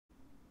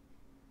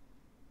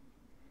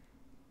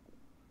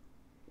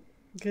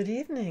Good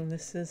evening.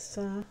 This is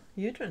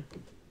Yudrin.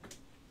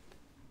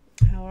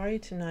 How are you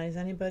tonight? Is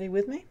anybody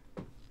with me?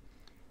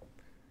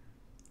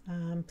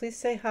 Please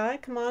say hi.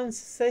 Come on and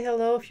say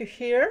hello if you're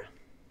here.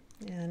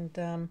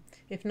 And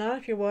if not,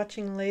 if you're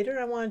watching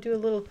later, I want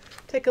to do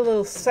take a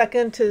little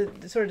second to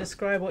sort of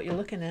describe what you're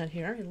looking at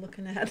here. You're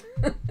looking at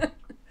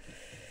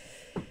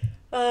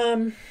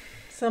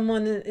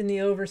someone in the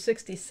over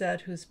 60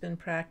 set who's been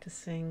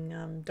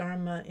practicing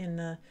Dharma in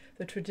the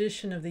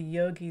tradition of the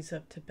yogis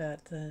of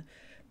Tibet,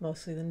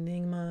 mostly the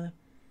Nyingma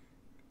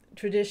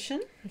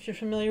tradition, if you're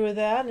familiar with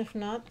that, and if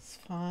not, it's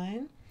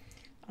fine.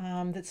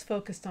 That's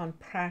focused on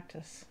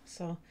practice.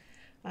 So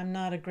I'm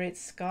not a great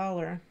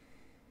scholar.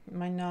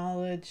 My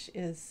knowledge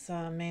is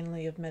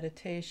mainly of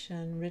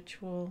meditation,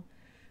 ritual,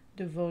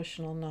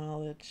 devotional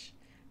knowledge,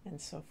 and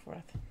so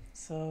forth.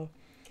 So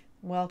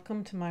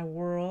welcome to my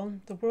world,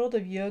 the world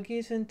of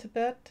yogis in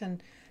Tibet,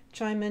 and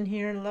chime in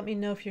here and let me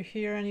know if you're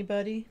here,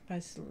 anybody, by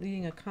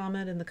leaving a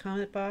comment in the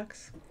comment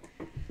box.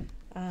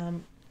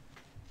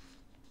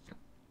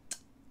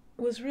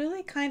 Was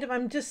really kind of,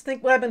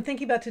 what I've been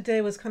thinking about today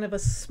was kind of a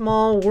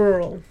small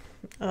world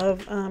of,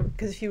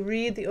 because if you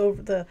read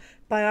the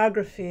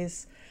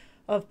biographies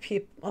of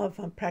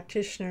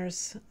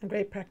practitioners,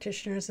 great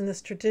practitioners in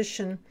this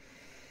tradition,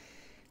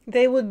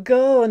 they would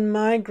go and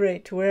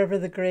migrate to wherever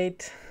the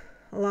great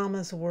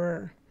lamas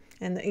were,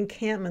 and the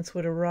encampments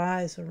would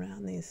arise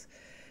around these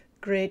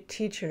great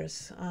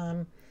teachers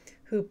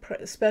who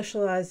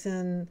specialize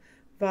in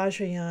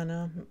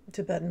Vajrayana,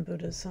 Tibetan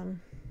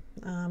Buddhism,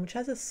 which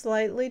has a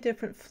slightly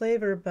different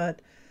flavor, but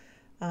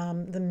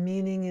the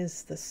meaning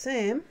is the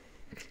same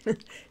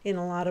in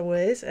a lot of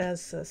ways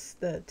as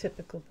the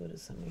typical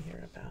Buddhism we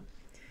hear about.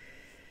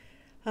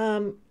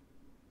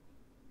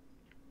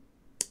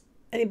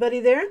 Anybody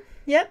there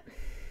yet?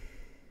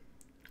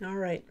 All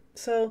right.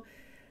 So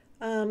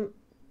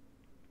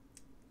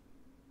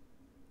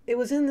it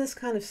was in this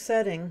kind of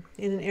setting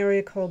in an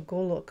area called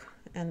Golok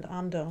and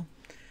Amdo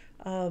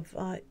of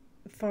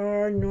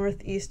far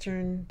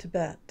northeastern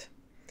Tibet,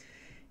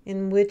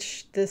 in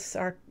which the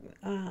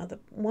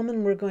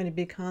woman we're going to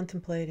be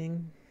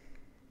contemplating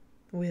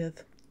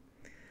with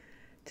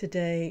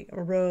today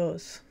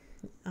arose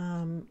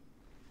in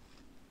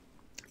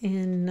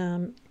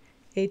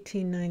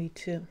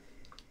 1892.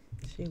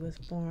 She was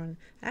born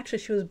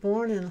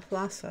in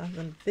Lhasa,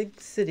 the big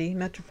city,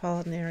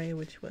 metropolitan area,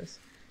 which was,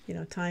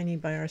 tiny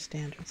by our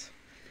standards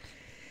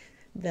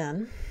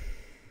then.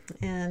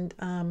 And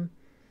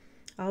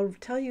I'll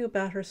tell you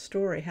about her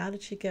story. How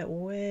did she get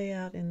way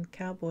out in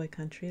cowboy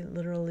country,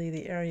 literally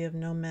the area of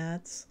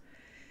nomads,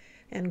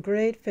 and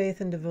great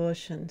faith and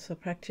devotion. So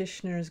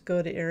practitioners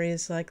go to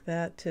areas like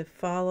that to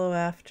follow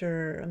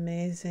after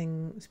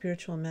amazing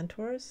spiritual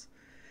mentors,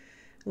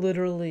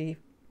 literally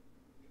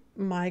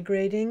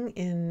migrating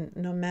in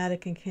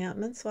nomadic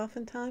encampments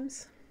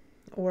oftentimes,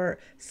 or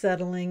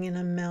settling in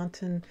a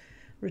mountain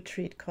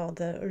retreat called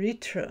the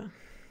Ritra,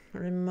 a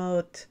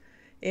remote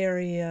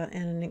area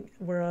and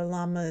where a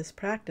lama is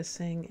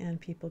practicing, and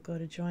people go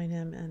to join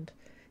him, and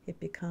it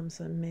becomes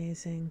an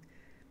amazing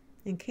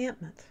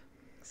encampment.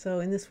 So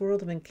in this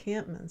world of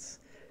encampments,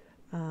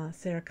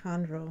 Sera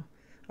Khandro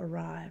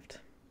arrived.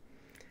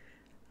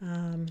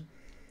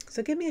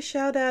 So give me a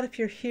shout out if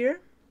you're here.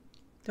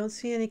 Don't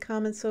see any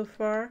comments so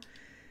far.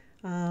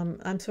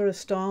 I'm sort of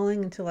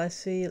stalling until I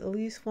see at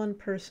least one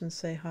person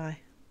say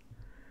hi.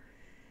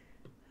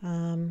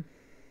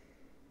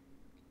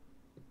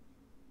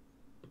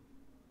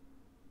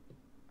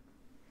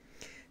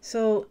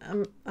 So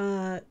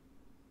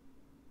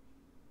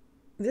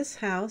this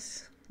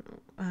house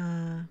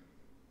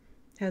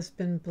has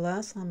been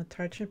blessed. Lama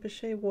Tarchin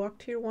Rinpoche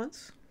walked here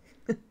once.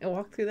 I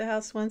walked through the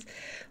house once.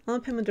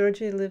 Lama Pema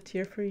Dorje lived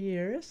here for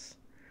years,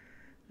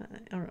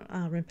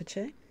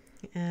 Rinpoche,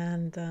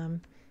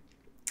 and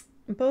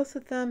both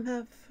of them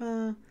have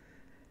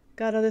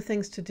got other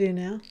things to do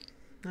now.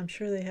 I'm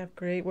sure they have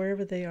great,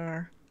 wherever they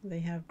are,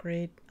 they have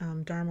great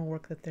Dharma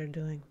work that they're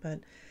doing, but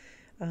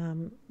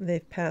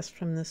they've passed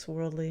from this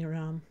worldly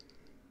realm.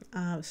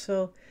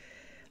 So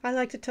I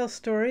like to tell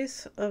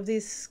stories of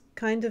these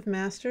kind of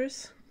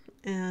masters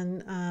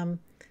and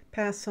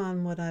pass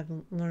on what I've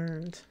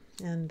learned.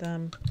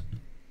 And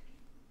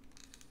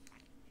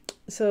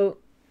so,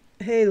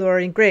 hey,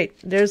 Lori, great.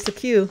 There's the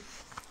cue.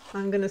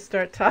 I'm going to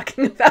start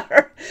talking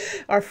about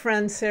our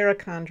friend Sera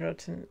Khandro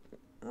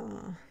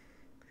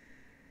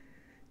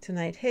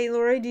tonight. Hey,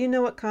 Lori, do you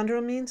know what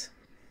Khandro means?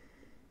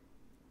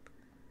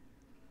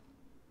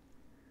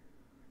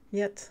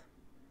 Yet?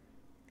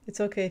 It's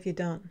okay if you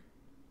don't.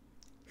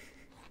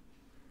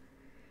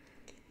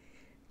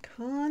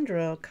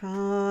 Khandro,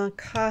 ka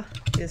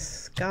is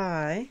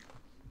sky,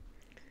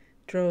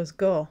 dro is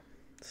go.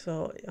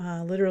 So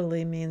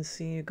literally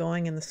means you're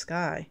going in the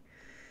sky.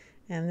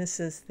 And this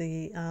is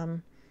the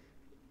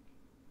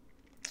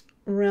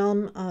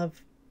realm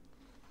of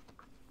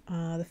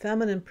the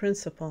feminine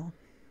principle,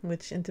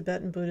 which in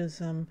Tibetan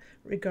Buddhism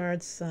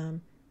regards the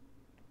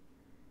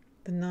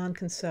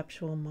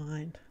non-conceptual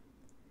mind.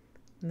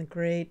 And the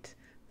great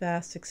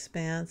vast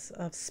expanse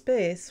of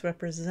space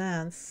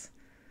represents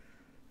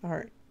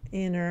our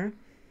inner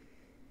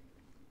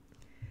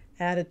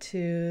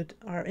attitude,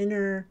 our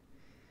inner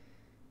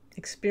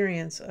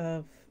experience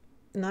of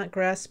not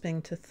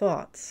grasping to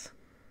thoughts.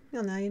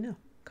 Well, now you know.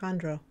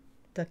 Khandro,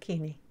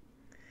 dakini.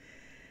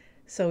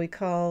 So we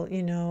call,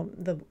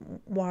 the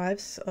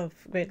wives of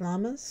great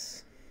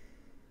lamas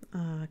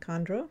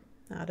Khandro,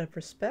 out of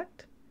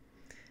respect.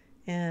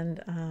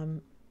 And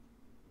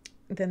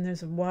then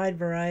there's a wide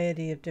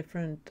variety of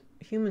different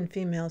human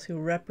females who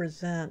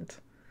represent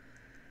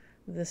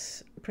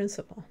this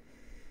principle.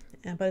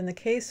 But in the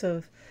case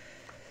of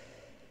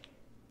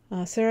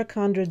Sera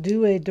Khandro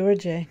Dewe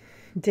Dorje,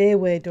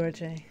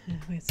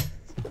 it's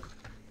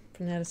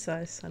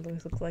phoneticized, I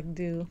always look like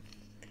do.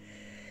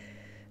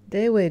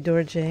 Dewe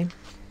Dorje,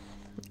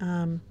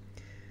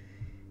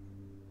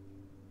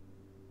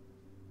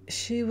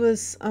 she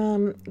was,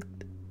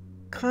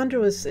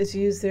 Khandro is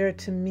used there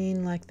to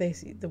mean like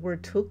the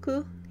word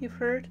tulku, you've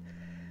heard?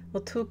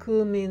 Well,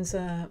 tulku means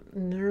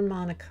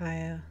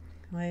nirmanakaya,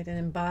 right? An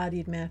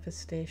embodied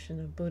manifestation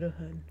of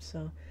Buddhahood.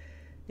 So,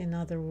 in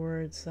other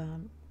words,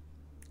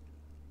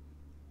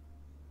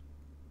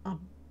 a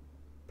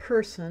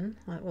person,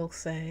 I will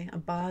say, a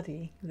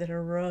body that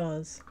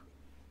arose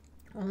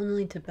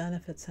only to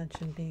benefit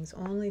sentient beings,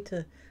 only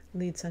to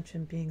lead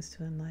sentient beings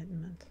to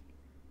enlightenment.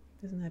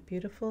 Isn't that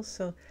beautiful?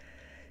 So,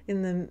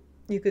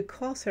 you could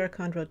call Sera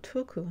Khandro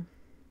Tulku,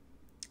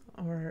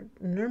 or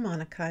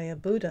Nirmanakaya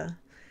Buddha,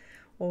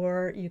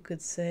 or you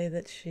could say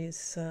that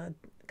she's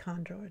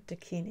Khandro, or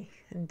dakini.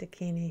 And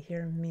dakini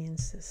here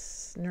means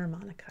this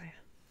Nirmanakaya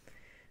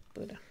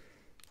Buddha.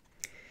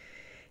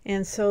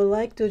 And so,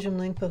 like Dujum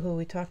Lingpa, who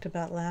we talked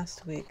about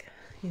last week,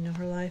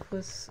 her life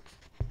was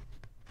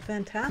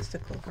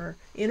fantastical. Her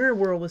inner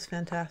world was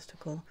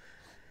fantastical.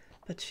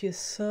 But she is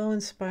so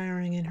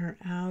inspiring in her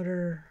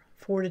outer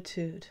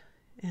fortitude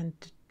and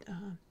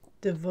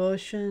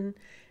devotion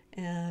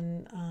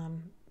and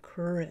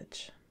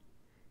courage.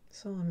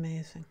 So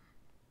amazing.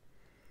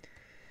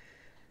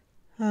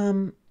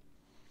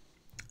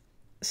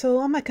 So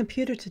on my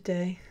computer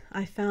today,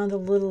 I found a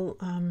little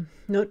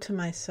note to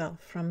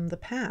myself from the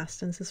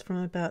past, and this is from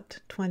about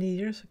 20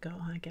 years ago,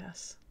 I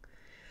guess,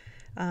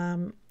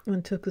 when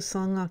Tulku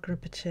Sangak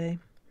Rinpoche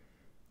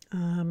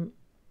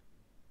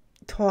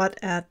taught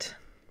at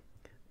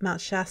Mount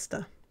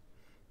Shasta.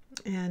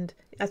 And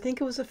I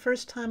think it was the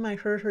first time I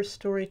heard her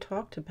story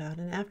talked about.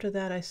 And after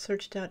that, I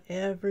searched out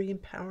every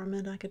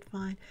empowerment I could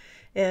find,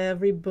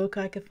 every book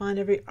I could find,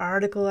 every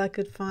article I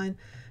could find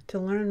to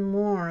learn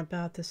more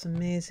about this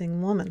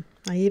amazing woman.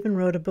 I even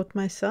wrote a book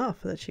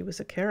myself that she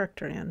was a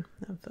character in,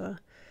 of a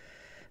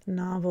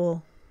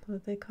novel, what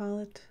do they call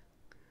it?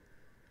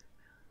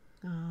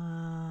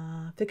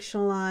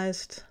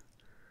 Fictionalized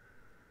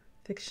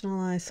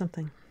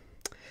something.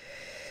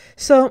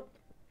 So,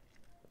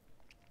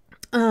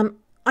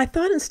 I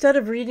thought instead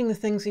of reading the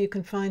things that you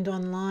can find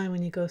online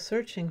when you go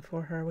searching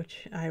for her,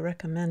 which I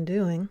recommend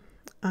doing,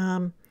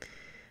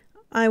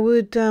 I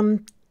would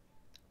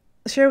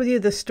share with you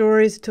the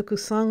stories of Tulku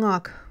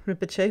Sangak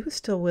Rinpoche, who's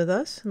still with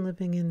us and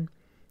living in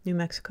New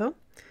Mexico,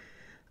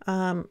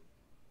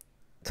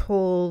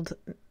 told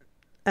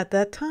at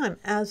that time,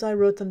 as I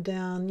wrote them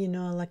down,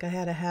 like I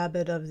had a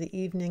habit of the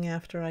evening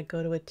after I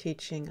go to a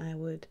teaching,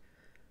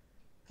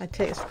 I'd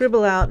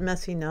scribble out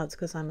messy notes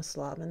because I'm a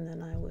slob, and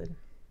then I would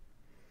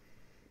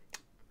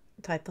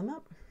type them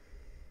up.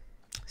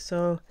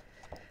 So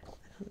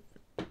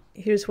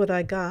here's what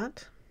I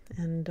got,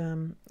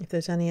 and if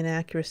there's any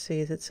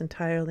inaccuracies, it's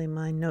entirely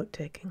my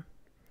note-taking.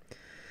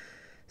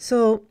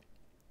 So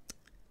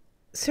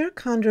Sera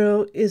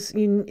Khandro is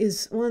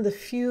one of the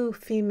few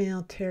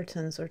female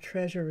tertons, or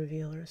treasure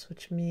revealers,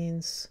 which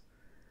means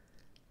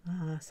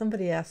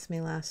somebody asked me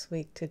last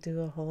week to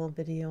do a whole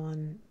video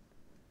on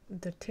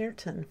the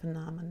terton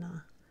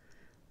phenomena.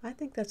 I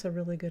think that's a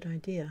really good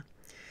idea.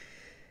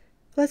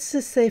 Let's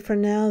just say for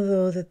now,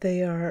 though, that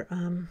they are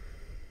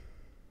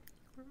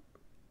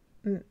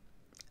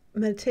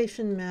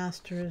meditation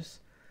masters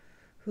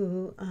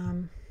who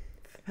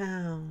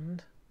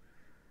found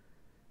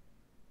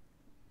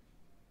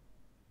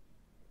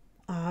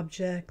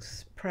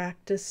objects,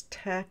 practice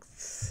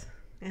texts,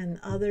 and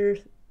other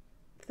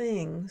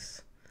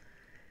things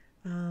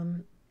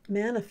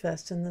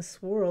manifest in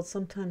this world,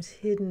 sometimes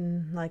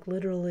hidden, like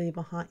literally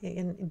behind,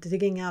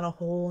 digging out a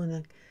hole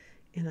in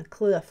a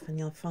cliff, and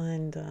you'll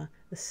find the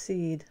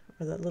seed,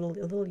 or the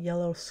little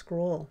yellow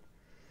scroll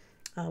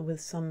with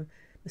some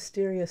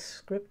mysterious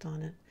script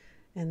on it,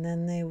 and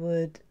then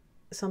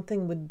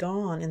something would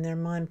dawn in their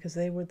mind, because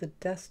they were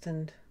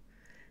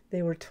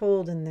they were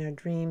told in their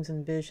dreams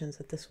and visions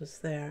that this was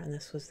there, and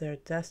this was their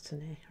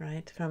destiny,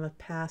 right, from a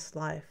past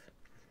life.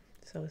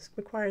 So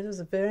it was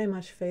a very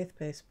much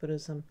faith-based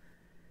Buddhism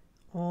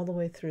all the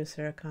way through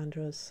Sera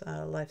Khandro's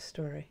life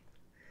story.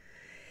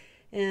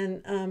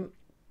 And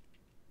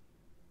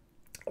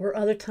or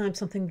other times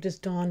something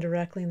just dawned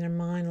directly in their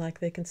mind, like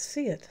they can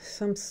see it.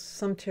 Some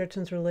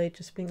tertons relate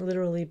just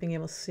literally being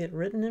able to see it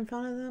written in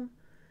front of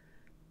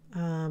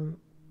them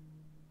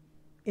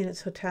in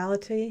its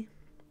totality.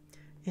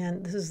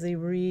 And this is the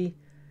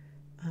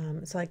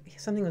It's like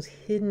something was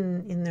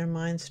hidden in their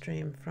mind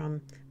stream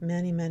from from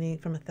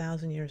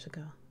 1,000 years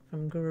ago,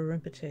 from Guru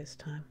Rinpoche's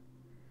time.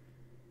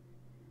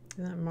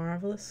 Isn't that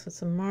marvelous?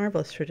 It's a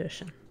marvelous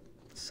tradition.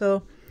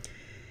 So,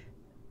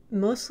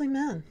 mostly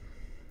men.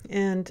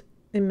 And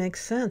it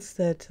makes sense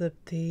that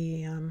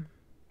in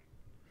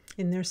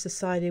their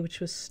society, which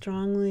was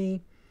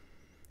strongly,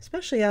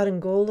 especially out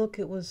in Golok,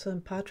 it was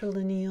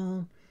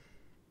patrilineal.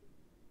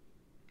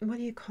 What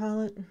do you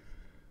call it?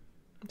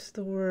 What's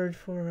the word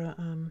for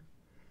a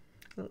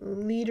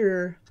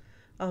leader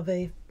of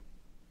a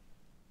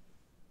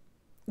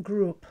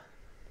group?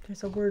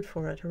 There's a word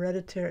for it,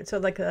 hereditary. So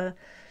like I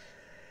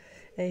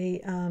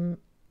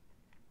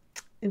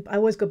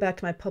always go back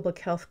to my public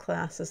health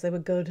classes. They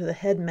would go to the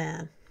head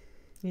man,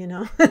 you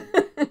know,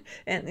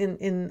 and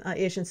in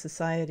Asian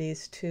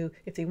societies,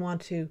 if they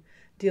want to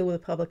deal with a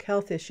public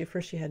health issue,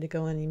 first you had to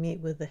go in and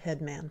meet with the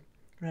head man,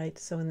 right?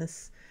 So in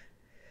this,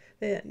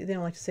 they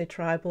don't like to say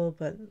tribal,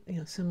 but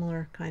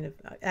similar kind of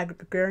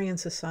agrarian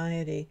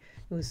society,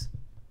 it was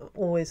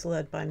always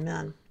led by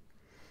men,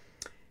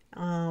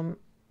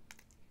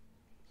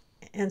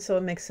 and so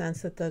it makes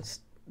sense that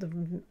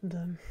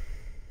the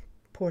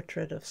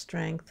portrait of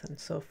strength and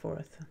so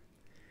forth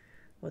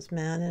was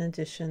man. In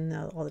addition,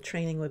 all the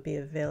training would be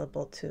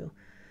available to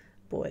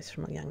boys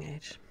from a young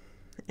age.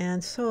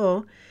 And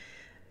so,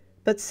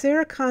 but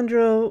Sera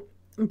Khandro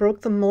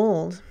broke the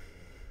mold,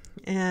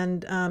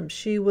 and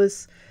she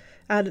was,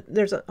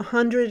 there's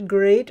 100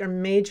 great or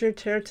major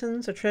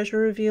Teratins or treasure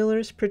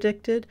revealers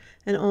predicted,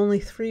 and only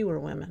 3 were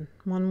women.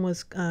 One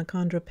was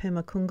Khandro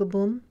Pema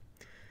Kungabum,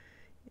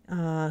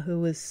 who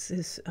was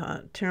his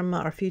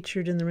terma are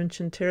featured in the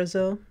Rinchen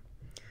Terzo.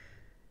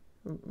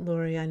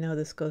 Lori, I know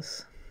this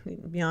goes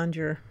beyond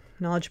your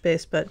knowledge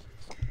base, but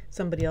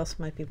somebody else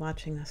might be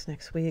watching this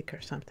next week or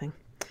something.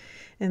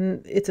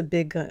 And it's a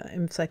big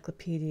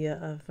encyclopedia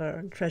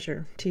of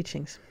treasure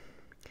teachings.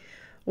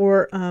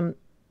 Or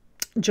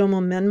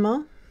Jomo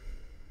Menmo,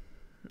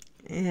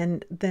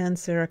 and then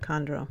Sera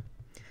Khandro.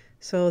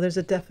 So there's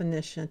a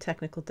definition, a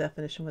technical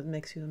definition, what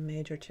makes you a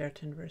major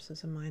Teritin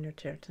versus a minor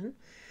Teritin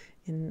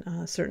in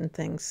certain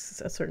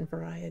things, a certain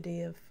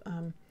variety of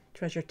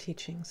treasure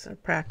teachings or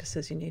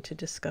practices you need to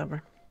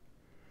discover.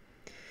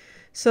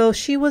 So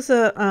she was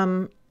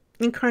a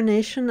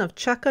incarnation of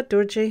Chaka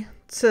Dorje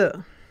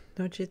Tzu.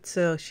 Dorje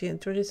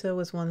Tzu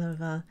was one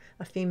of a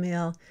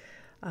female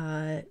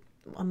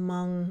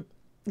among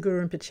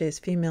Guru Rinpoche's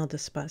female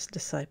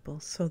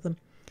disciples. So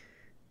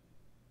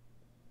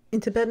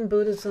in Tibetan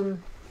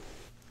Buddhism,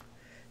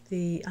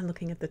 I'm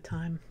looking at the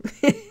time,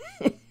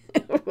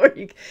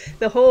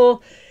 the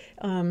whole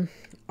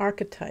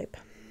archetype,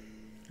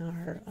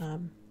 or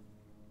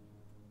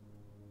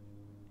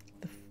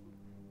the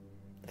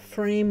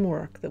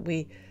framework that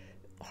we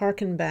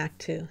hearken back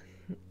to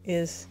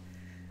is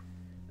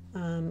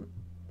Guru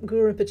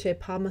Rinpoche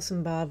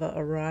Padmasambhava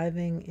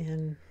arriving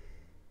in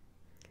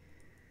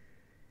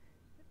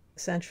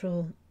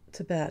central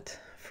Tibet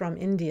from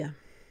India,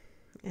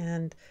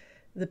 and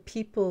the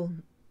people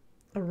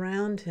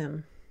around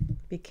him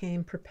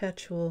became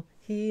perpetual,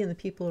 he and the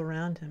people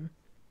around him,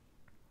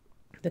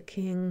 the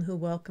king who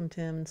welcomed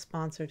him and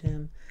sponsored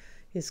him,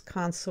 his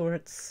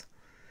consorts,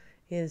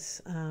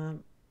 his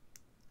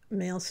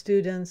male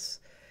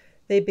students,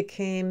 they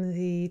became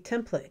the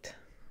template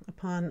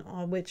upon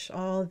which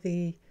all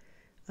the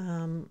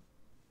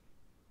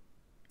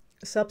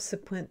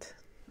subsequent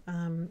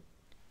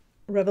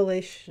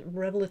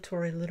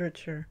revelatory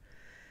literature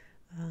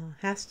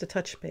has to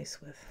touch base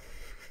with.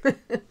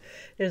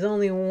 There's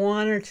only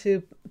 1 or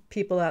 2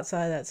 people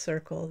outside that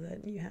circle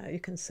that you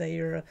can say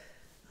you're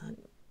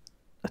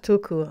a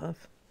tuku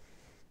of,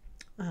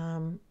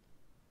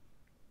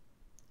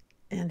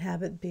 and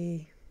have it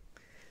be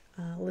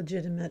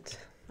legitimate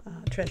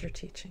treasure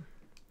teaching.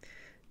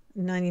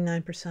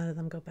 99% of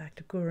them go back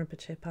to Guru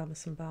Rinpoche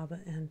Padmasambhava,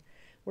 and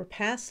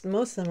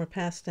most of them were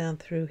passed down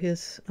through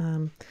his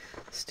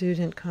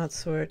student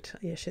consort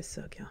Yeshe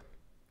Sogyal.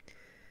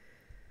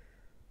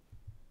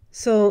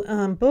 So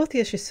both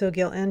Yeshe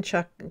Sogyal and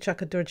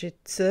Chaka Dorje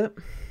Tzu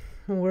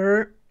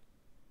were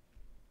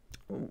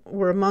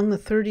among the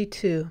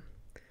 32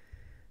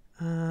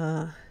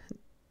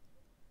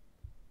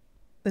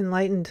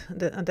 enlightened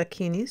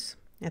dakinis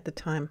at that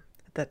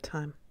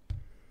time.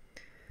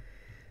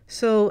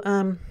 So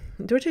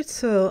Dorje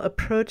Tzu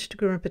approached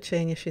Guru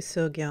Rinpoche and Yeshe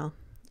Sogyal,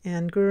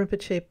 and Guru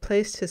Rinpoche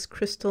placed his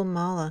crystal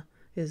mala,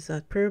 his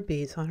prayer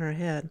beads, on her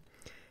head,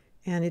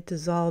 and it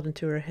dissolved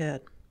into her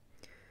head.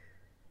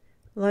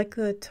 Like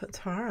the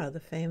Tara, the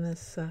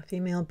famous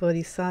female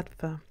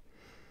bodhisattva,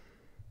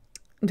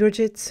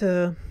 Dorje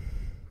Tzu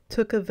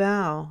took a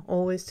vow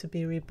always to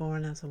be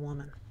reborn as a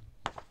woman.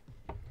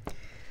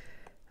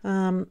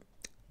 Tsangye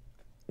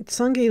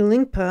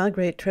Lingpa,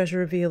 great treasure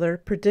revealer,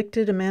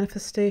 predicted a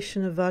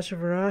manifestation of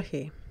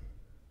Vajravarahi,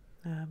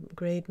 a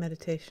great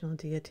meditational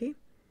deity,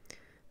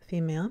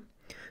 female,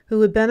 who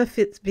would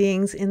benefit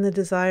beings in the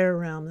desire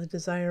realm. The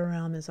desire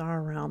realm is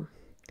our realm,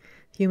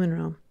 human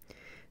realm.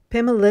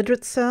 Pema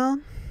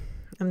Ledrutsel,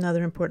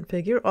 another important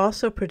figure,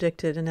 also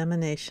predicted an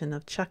emanation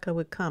of Chaka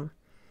would come,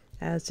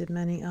 as did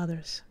many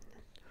others.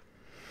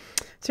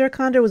 Sera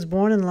Khandro was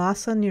born in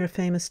Lhasa near a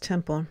famous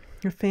temple.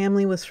 Her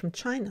family was from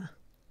China.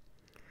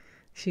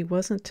 She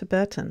wasn't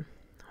Tibetan,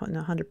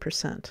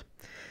 100%.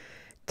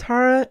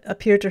 Tara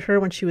appeared to her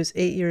when she was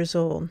 8 years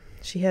old.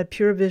 She had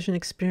pure vision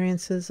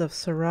experiences of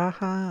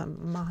Saraha, a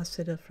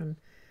Mahasiddha from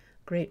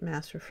great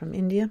master from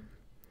India,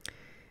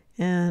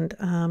 and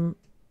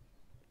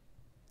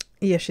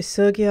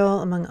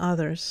Yeshisogyal, among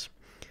others.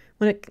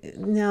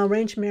 Now,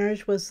 arranged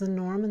marriage was the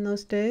norm in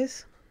those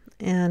days,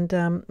 and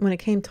when it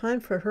came time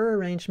for her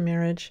arranged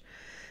marriage,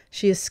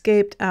 she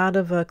escaped out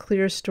of a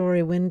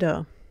clear-story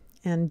window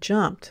and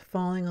jumped,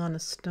 falling on a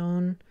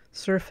stone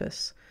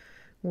surface,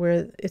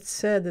 where it's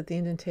said that the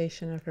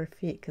indentation of her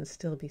feet can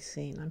still be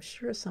seen. I'm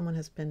sure someone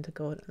has been to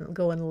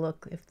go and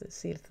look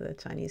see if the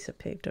Chinese have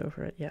paved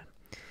over it. Yeah,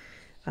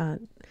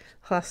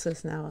 Lhasa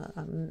is now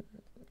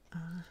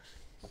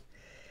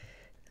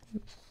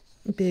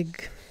a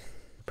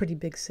pretty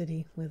big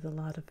city with a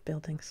lot of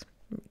buildings,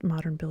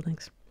 modern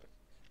buildings.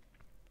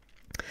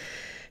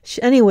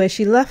 Anyway,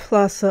 she left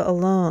Lhasa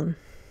alone.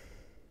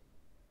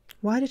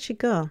 Why did she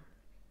go?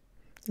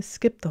 I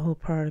skipped the whole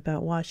part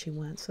about why she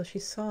went. So she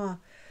saw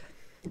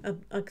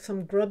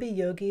some grubby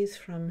yogis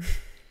from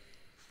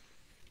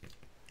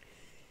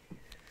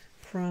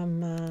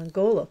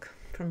Golok,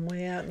 from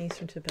way out in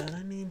eastern Tibet.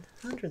 I mean,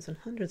 hundreds and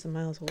hundreds of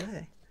miles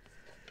away.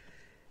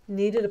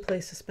 Needed a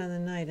place to spend the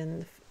night,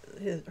 and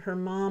her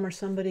mom or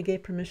somebody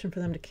gave permission for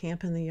them to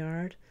camp in the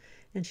yard.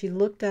 And she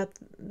looked out.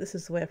 This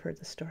is the way I've heard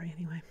the story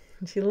anyway.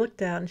 And she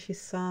looked out and she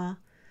saw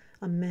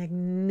a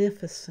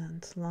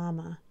magnificent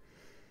Lama.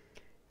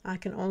 I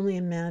can only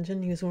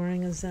imagine he was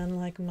wearing a Zen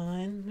like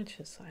mine, which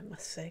is, I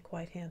must say,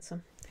 quite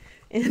handsome.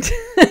 And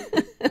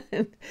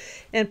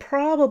and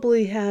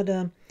probably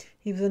had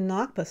he was a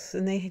Nakpas,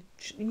 and they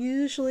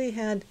usually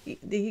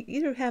they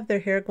either have their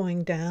hair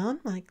going down,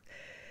 like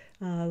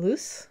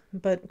loose,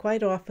 but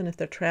quite often if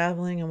they're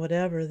traveling and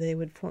whatever, they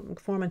would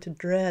form into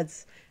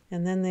dreads,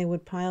 and then they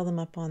would pile them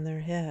up on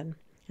their head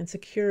and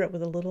secure it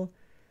with a little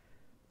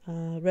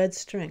red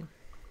string.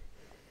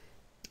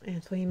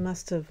 And so he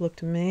must have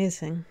looked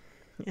amazing.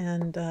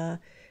 And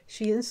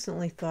she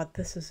instantly thought,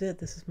 this is it,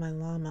 this is my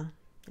Lama,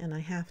 and I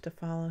have to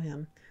follow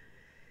him.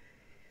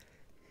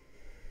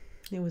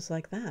 It was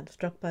like that,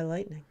 struck by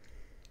lightning.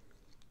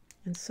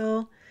 And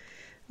so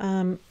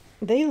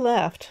they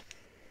left,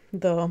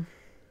 though,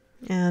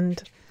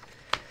 and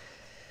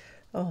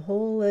a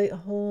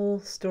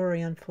whole story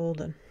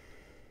unfolded.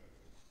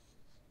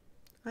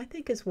 I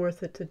think it's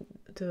worth it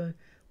to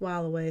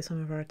while away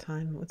some of our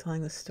time with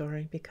telling this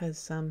story,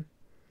 because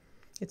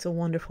it's a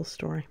wonderful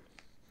story.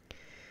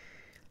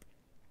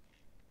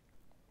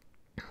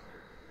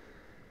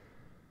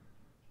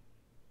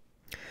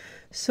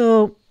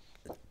 So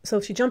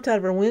she jumped out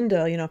of her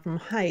window, from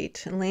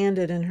height, and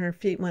landed, and her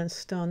feet went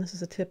stone. This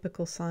is a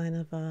typical sign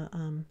of a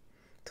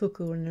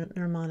Tulku or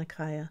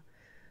Nirmanakaya,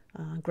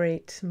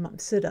 great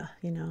siddha,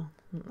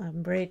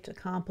 great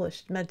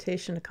accomplished,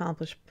 meditation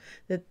accomplished,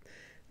 that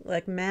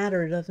like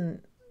matter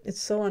doesn't, it's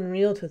so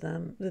unreal to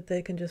them that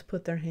they can just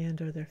put their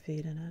hand or their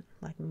feet in it,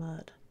 like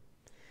mud.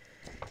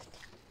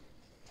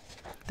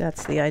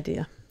 That's the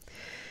idea.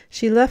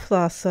 She left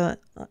Lhasa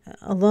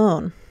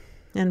alone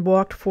and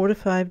walked 4 to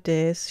 5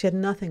 days. She had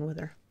nothing with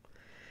her.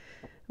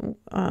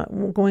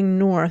 Going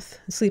north,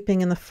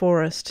 sleeping in the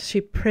forest, she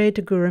prayed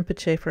to Guru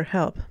Rinpoche for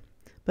help,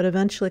 but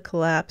eventually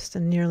collapsed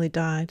and nearly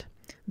died.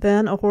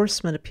 Then a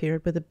horseman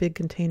appeared with a big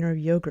container of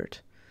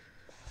yogurt.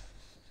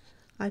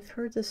 I've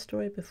heard this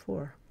story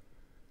before.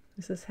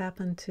 Has this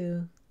happened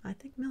to, I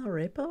think,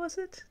 Milarepa, was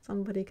it?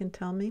 Somebody can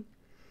tell me.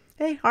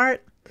 Hey,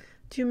 Hart,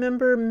 do you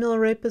remember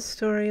Milarepa's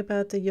story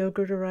about the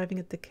yogurt arriving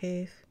at the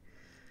cave?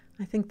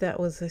 I think that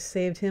was, they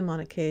saved him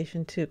on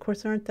occasion too. Of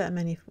course, weren't that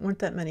many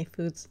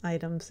food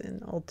items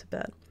in Old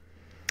Tibet.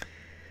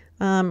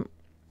 I'm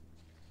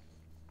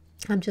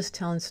just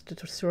telling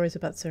stories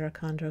about Sera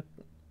Khandro.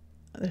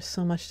 There's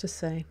so much to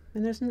say,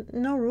 and there's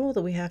no rule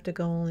that we have to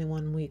go only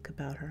 1 week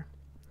about her,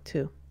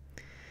 too.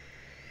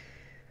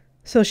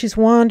 So she's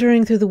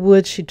wandering through the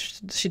woods.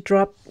 She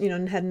dropped,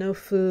 and had no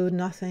food,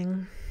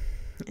 nothing,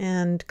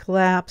 and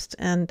collapsed.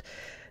 And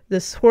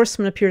this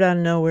horseman appeared out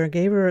of nowhere,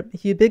 gave her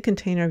a big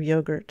container of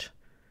yogurt,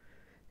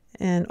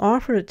 and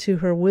offered it to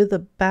her with a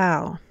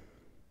bow.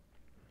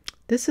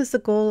 This is the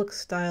Golok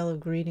style of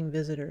greeting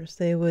visitors.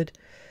 They would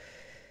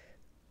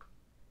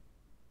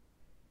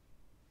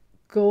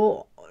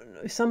go,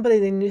 if somebody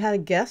they knew had a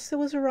guest that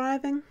was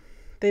arriving,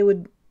 they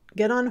would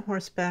get on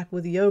horseback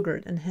with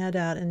yogurt and head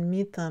out and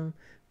meet them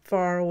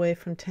far away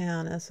from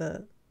town as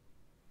a,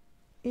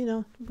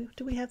 do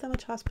we have that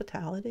much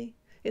hospitality?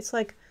 It's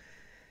like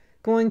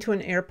going to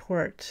an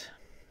airport,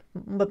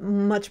 but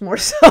much more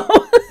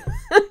so,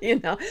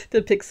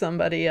 to pick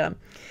somebody up.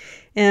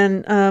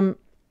 And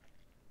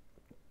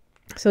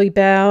so he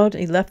bowed,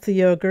 he left the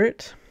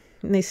yogurt,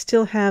 and they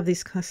still have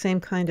these same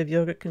kind of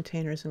yogurt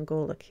containers in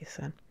Golok, he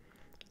said.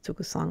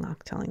 Tuku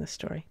Sangak telling the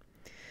story.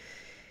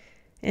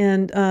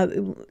 And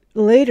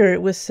later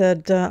it was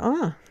said,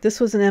 this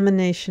was an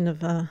emanation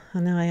of, now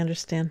I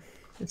understand.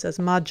 It says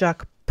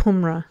Majak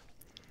Pumra.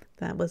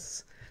 That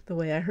was the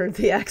way I heard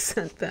the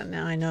accent then.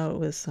 Now I know it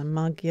was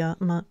Magya,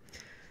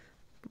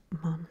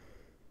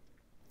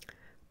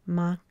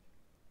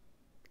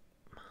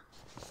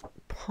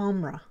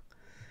 Pomra.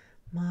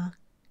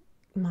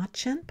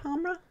 Machen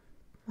Pomra?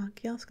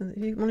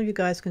 One of you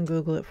guys can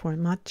Google it for me.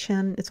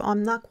 Machen.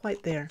 I'm not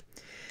quite there.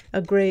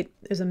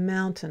 There's a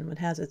mountain that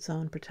has its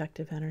own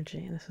protective energy,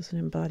 and this is an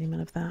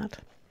embodiment of that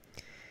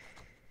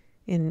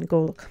in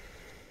Golok.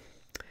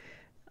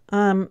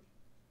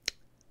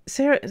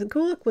 Sarah,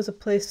 Golok was a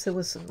place that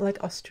was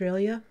like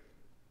Australia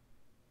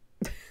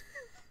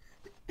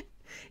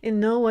in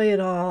no way at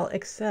all,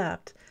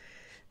 except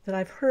that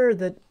I've heard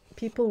that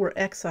people were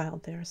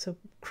exiled there. So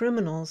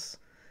criminals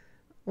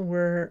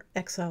were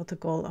exiled to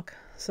Golok.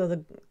 So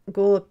the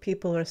Golok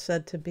people are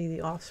said to be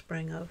the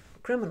offspring of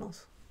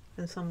criminals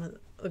and some of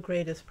the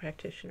greatest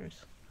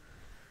practitioners.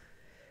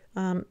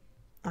 I'm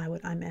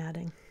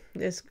adding.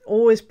 There's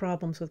always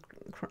problems with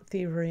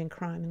thievery and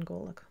crime in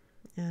Golok,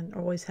 and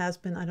always has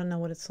been. I don't know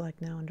what it's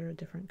like now under a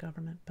different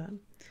government, but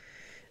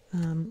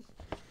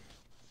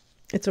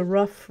it's a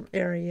rough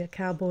area.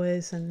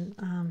 Cowboys and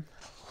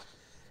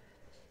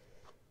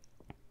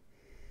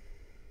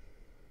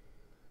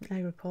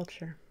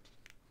agriculture,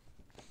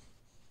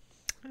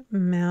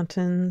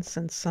 mountains,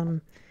 and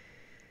some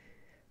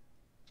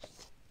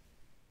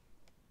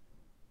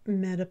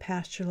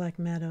pasture-like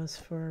meadows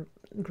for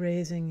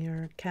grazing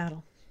your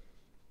cattle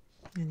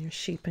and your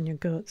sheep and your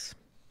goats.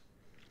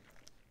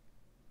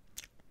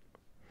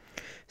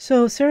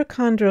 So Sera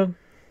Khandro,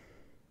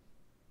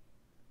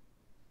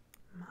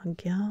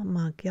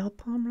 Magyal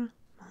Pomra,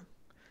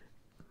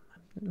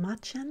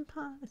 Machen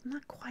Pomra, it's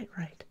not quite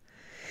right.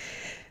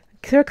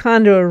 Sera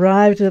Khandro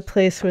arrived at a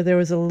place where there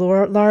was a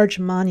large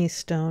mani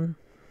stone.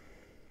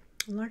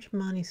 A large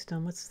mani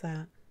stone, what's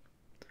that?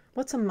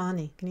 What's a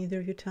mani? Can either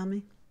of you tell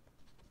me?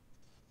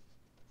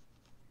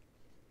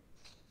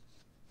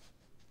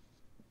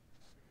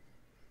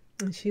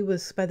 And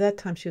by that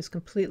time, she was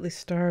completely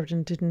starved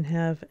and didn't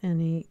have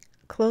any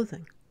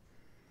clothing.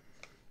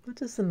 What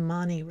does the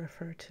mani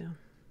refer to?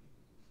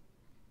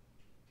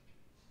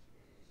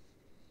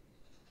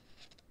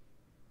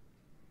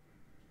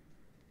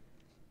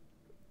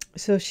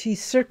 So she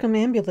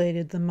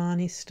circumambulated the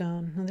mani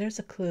stone. Well, there's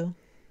a clue.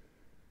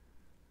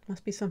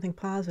 Must be something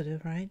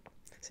positive, right?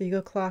 So you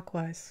go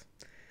clockwise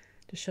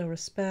to show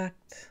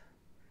respect,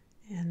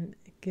 and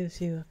it gives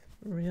you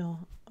a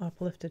real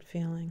uplifted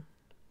feeling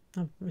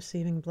of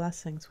receiving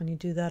blessings when you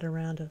do that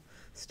around a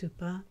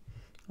stupa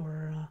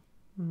or a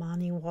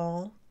mani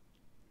wall.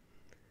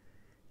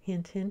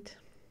 Hint, hint.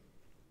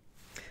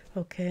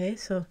 Okay,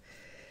 so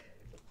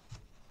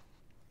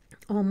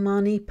Om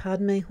Mani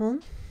Padme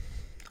Hum.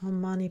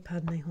 Om Mani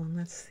Padme Hum.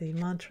 That's the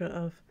mantra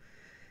of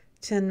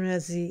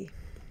Chenrezig,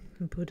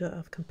 Buddha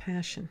of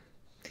compassion,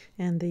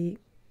 and the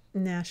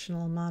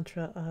national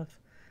mantra of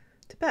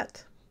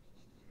Tibet.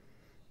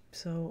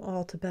 So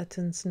all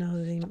Tibetans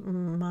know the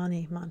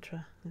Mani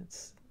mantra.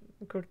 It's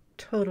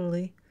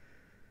totally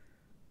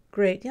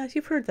great. Yeah,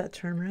 you've heard that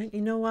term, right?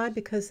 You know why?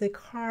 Because they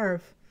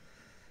carve.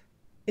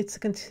 It's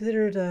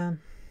considered a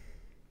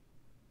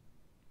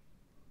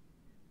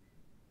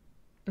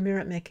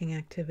merit-making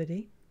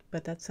activity,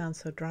 but that sounds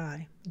so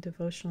dry.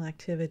 Devotional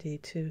activity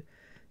to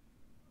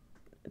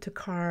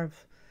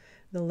carve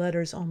the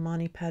letters Om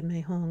Mani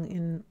Padme Hum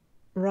in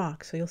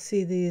rock. So you'll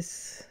see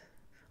these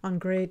on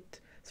great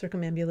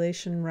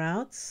circumambulation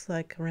routes,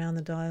 like around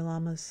the Dalai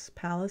Lama's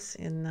palace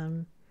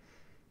in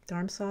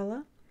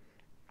Dharamsala.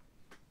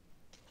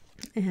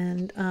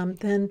 And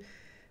then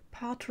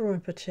Patrul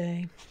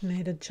Rinpoche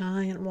made a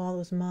giant wall that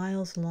was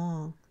miles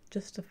long,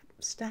 just of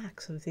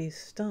stacks of these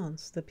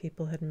stones that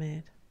people had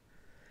made.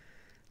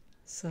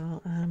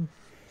 So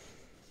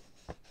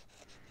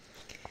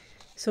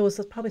it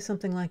was probably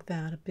something like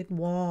that, a big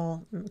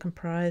wall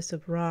comprised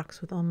of rocks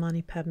with Om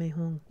Mani Padme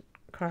Hum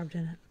carved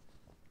in it.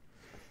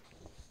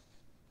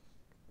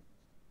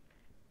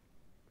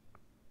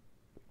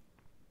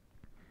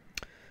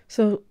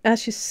 So as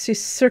she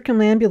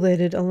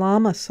circumambulated, a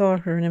lama saw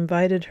her and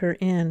invited her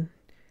in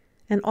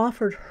and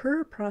offered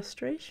her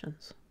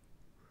prostrations.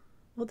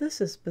 Well, this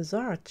is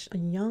bizarre. A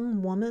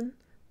young woman,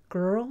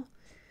 girl,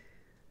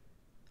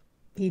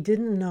 he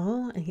didn't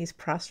know, and he's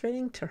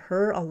prostrating to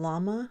her, a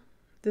lama.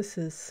 This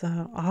is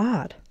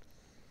odd.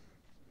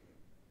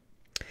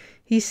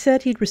 He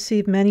said he'd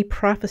received many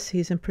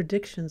prophecies and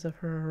predictions of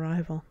her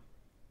arrival.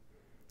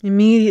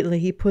 Immediately,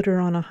 he put her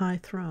on a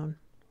high throne.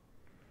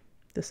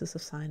 This is a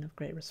sign of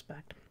great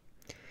respect.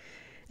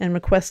 And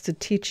requested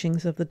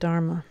teachings of the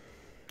Dharma.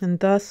 And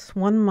thus,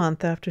 1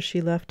 month after she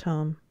left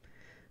home,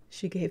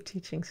 she gave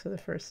teachings for the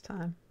first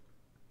time.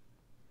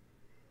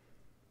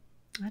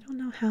 I don't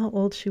know how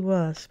old she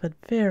was, but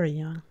very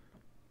young.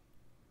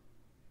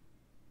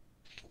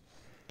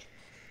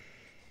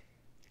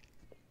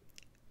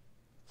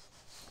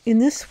 In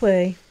this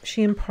way,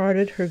 she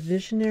imparted her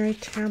visionary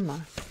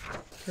terma,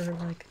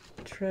 her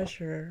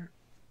treasure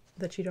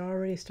that she'd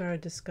already started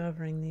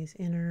discovering these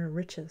inner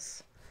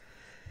riches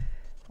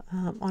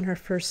on her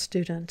first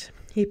student.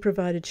 He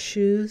provided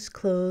shoes,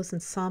 clothes,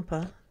 and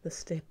sampa, the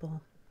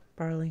staple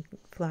barley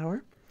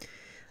flour,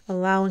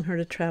 allowing her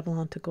to travel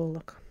on to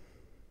Golok.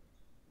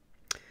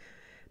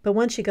 But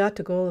when she got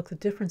to Golok, the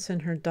difference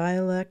in her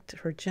dialect,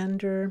 her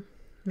gender,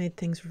 made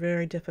things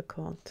very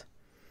difficult.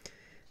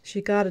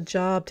 She got a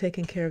job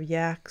taking care of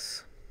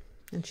yaks,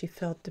 and she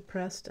felt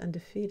depressed and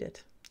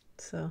defeated.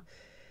 So,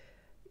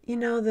 you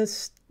know,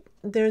 there's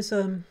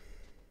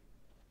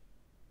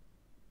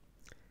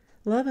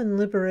Love and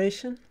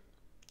Liberation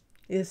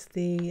is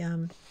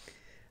a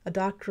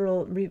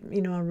doctoral,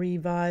 a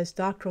revised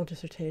doctoral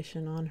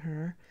dissertation on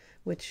her,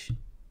 which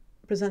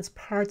presents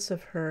parts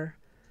of her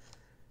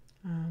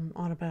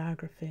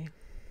autobiography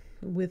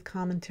with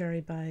commentary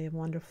by a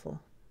wonderful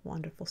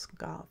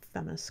scholar,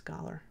 feminist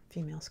scholar,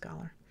 female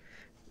scholar.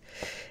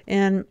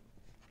 And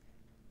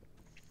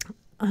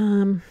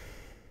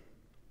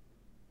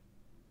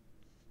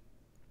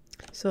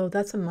so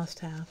that's a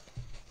must-have.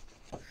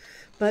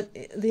 But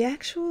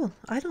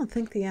I don't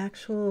think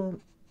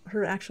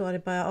her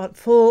actual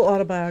full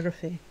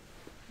autobiography.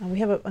 We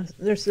have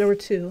there were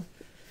 2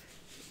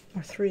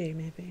 or 3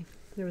 maybe.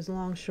 There was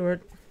long,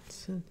 short.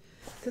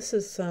 This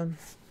is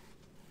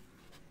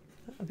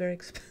very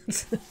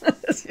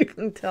expensive, as you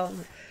can tell.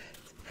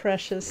 It's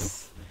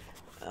precious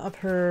of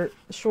her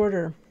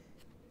shorter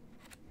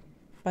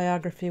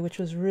biography, which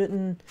was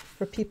written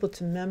for people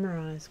to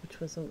memorize, which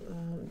was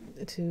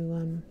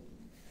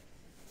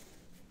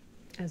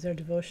as their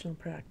devotional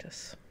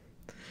practice.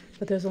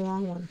 But there's a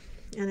long one,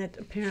 and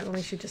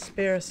apparently she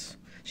despairs.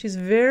 She's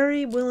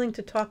very willing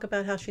to talk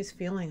about how she's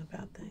feeling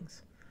about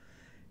things,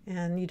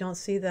 and you don't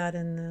see that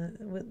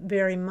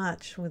very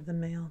much with the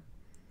male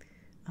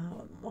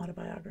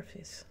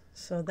autobiographies.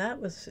 So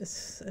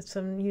it's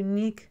some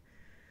unique,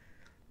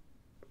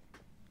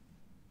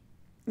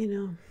 what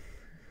do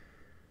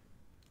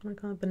I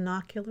call it,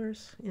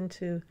 binoculars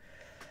into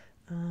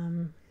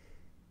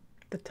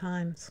the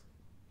times.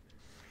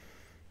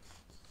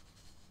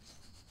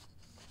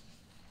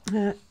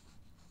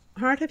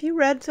 Hart, have you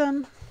read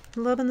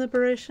Love and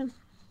Liberation?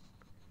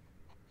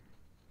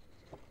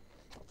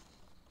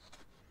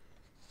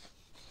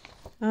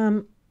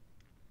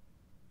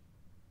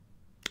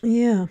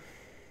 Yeah.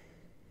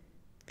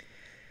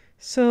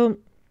 So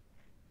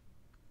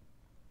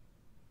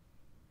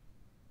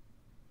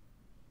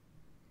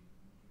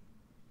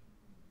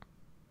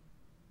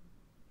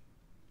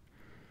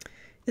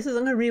I'm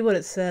going to read what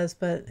it says,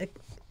 but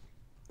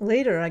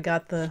later I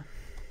got the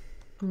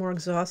more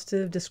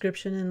exhaustive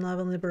description in Love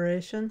and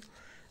Liberation.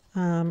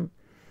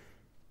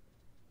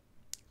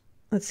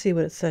 Let's see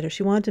what it said here.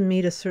 She wanted to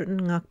meet a certain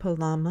Ngakpa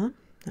Lama,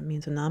 that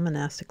means a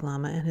non-monastic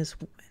Lama,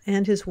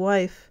 and his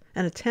wife,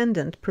 an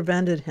attendant,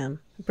 prevented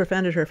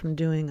her from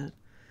doing it.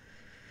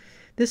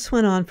 This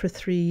went on for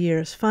 3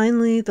 years.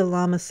 Finally, the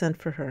Lama sent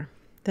for her.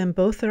 Then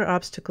both their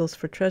obstacles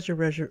for treasure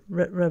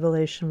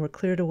revelation were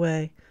cleared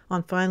away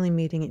on finally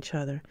meeting each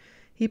other.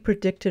 He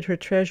predicted her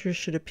treasures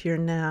should appear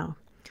now.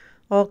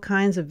 All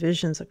kinds of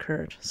visions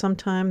occurred.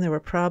 Sometimes there were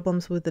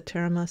problems with the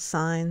terma,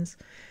 signs.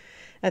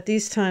 At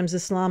these times,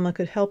 this Lama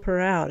could help her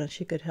out, and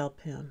she could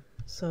help him.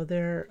 So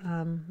their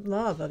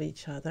love of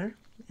each other,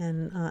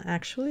 and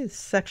actually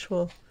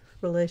sexual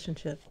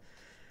relationship,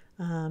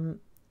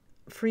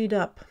 freed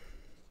up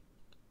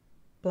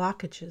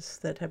blockages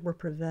that were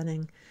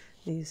preventing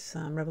these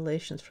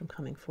revelations from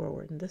coming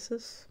forward. And this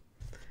is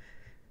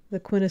the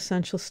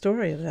quintessential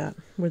story of that,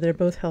 where they're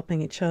both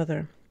helping each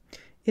other.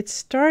 It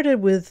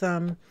started with,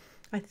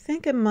 I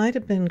think it might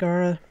have been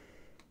Gara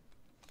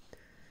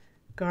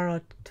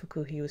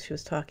Tuku she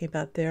was talking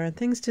about there, and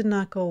things did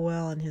not go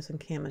well in his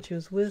encampment. She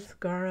was with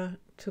Gara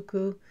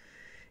Tuku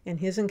in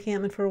his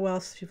encampment for a while.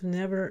 So she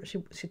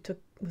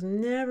was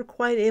never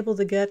quite able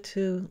to get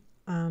to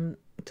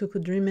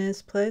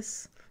Tukudrime's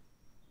place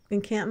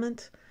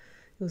encampment.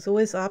 It was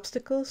always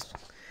obstacles,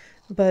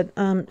 but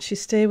she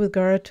stayed with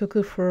Gara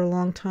Tuku for a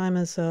long time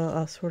as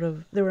a sort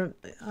of, there were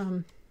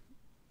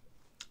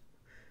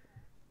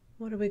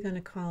what are we going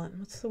to call it?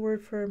 What's the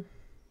word for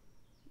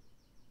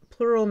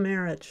plural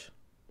marriage?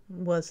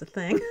 Was a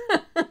thing.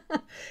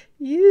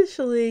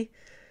 Usually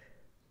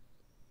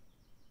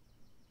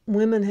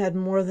women had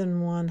more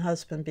than one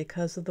husband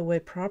because of the way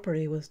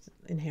property was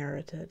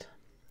inherited.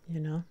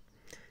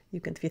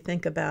 If you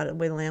think about it, the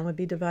way land would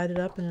be divided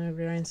up in an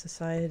agrarian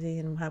society,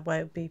 and why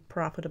it would be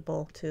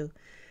profitable to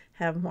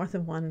have more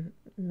than one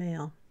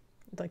male,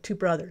 like 2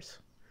 brothers.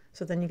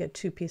 So then you get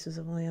 2 pieces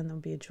of land that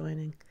would be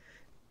adjoining.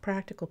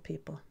 Practical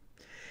people.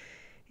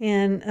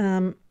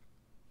 And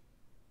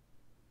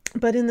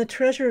but in the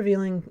treasure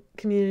revealing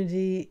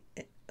community,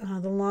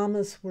 the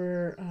lamas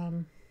were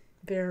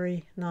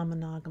very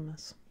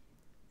non-monogamous,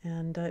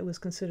 and it was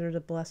considered a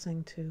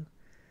blessing to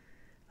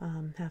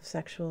have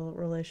sexual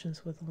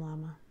relations with the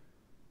lama.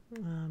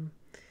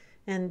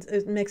 And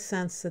it makes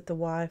sense that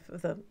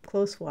the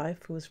close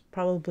wife, who was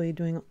probably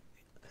doing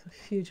a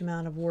huge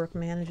amount of work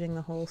managing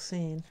the whole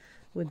scene,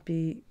 would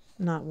be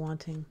not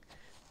wanting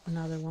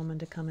another woman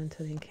to come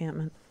into the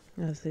encampment.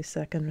 as the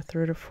second or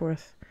third or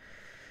fourth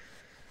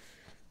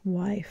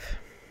wife.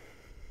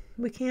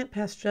 We can't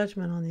pass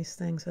judgment on these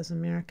things as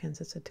Americans.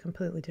 It's a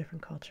completely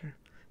different culture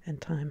and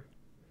time.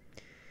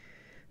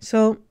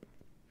 So,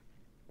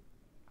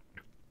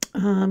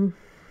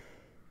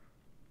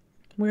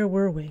 where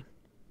were we?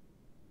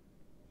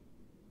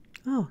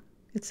 Oh,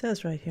 it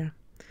says right here.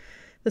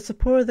 The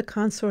support of the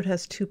consort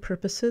has two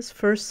purposes.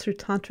 First, through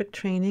tantric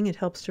training, it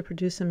helps to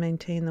produce and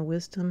maintain the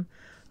wisdom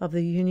of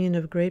the union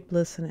of great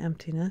bliss and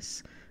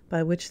emptiness,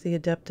 by which the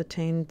adept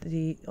attained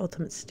the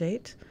ultimate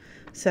state.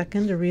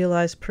 Second, a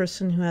realized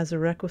person who has the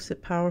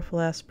requisite powerful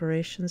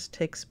aspirations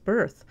takes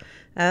birth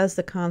as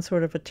the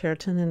consort of a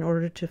terton in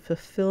order to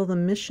fulfill the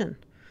mission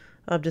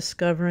of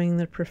discovering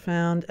the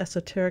profound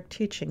esoteric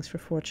teachings for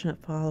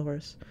fortunate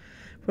followers.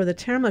 For the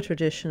Terma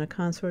tradition, a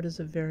consort is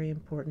a very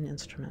important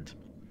instrument.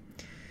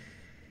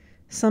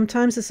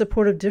 Sometimes the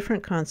support of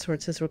different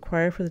consorts is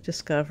required for the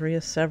discovery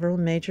of several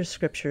major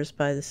scriptures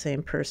by the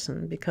same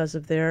person because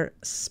of their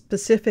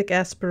specific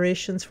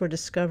aspirations for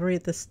discovery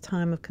at this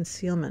time of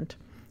concealment.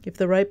 If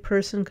the right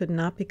person could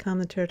not become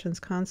the Terton's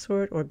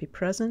consort or be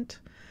present,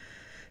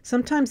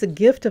 sometimes the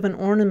gift of an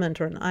ornament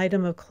or an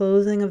item of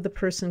clothing of the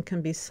person can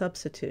be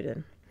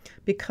substituted.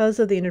 Because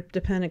of the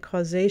interdependent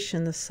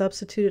causation, the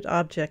substituted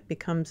object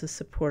becomes the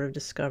support of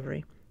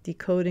discovery,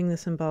 decoding the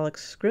symbolic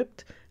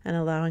script and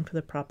allowing for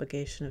the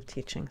propagation of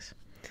teachings.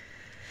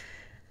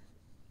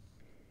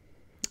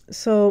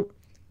 So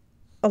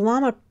a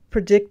Lama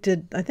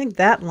predicted, I think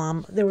that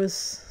Lama, there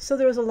was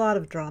a lot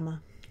of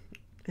drama.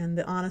 And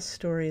the honest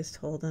story is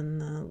told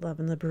in Love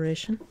and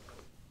Liberation.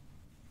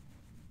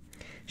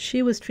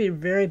 She was treated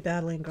very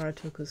badly in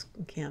Gartoku's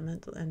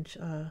encampment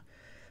and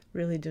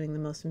really doing the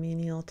most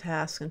menial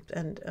tasks.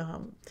 And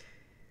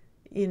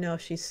you know,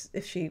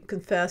 if she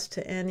confessed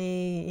to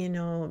any, you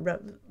know,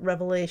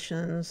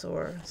 revelations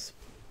or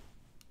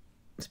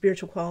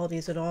spiritual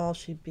qualities at all,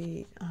 she'd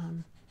be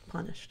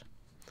punished.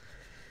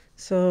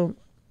 So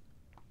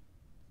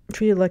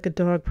treated like a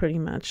dog pretty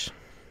much.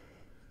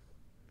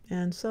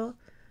 And so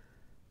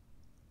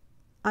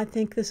I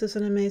think this is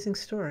an amazing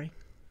story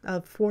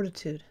of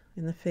fortitude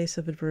in the face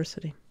of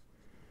adversity.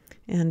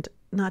 And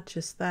not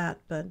just that,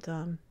 but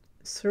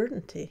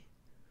certainty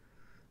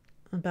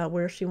about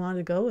where she wanted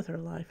to go with her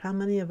life. How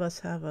many of us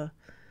have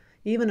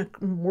even a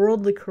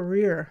worldly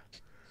career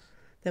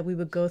that we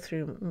would go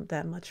through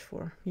that much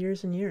for?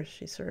 Years and years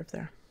she served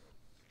there.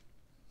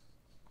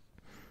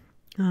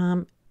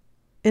 And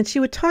she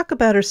would talk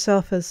about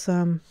herself as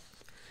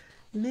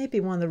maybe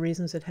one of the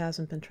reasons it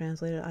hasn't been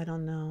translated. I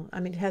don't know. I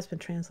mean, it has been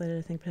translated,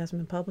 I think, but it hasn't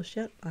been published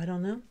yet. I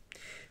don't know.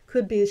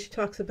 Could be she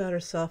talks about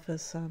herself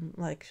as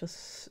like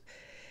just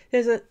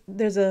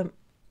there's a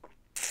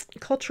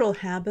cultural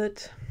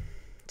habit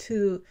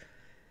to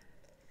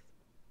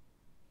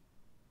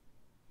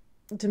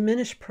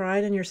diminish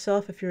pride in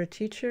yourself. If you're a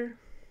teacher,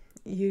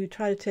 you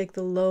try to take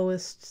the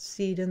lowest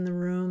seat in the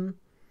room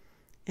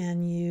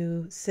and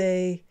you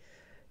say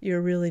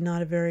you're really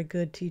not a very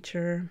good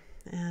teacher,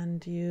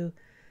 and you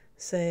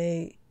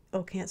say,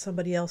 oh, can't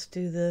somebody else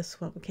do this?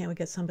 Well, can't we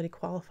get somebody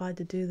qualified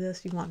to do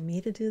this? You want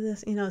me to do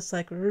this? You know, it's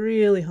like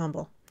really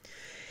humble.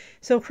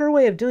 So her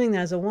way of doing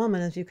that as a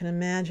woman, as you can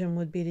imagine,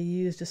 would be to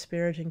use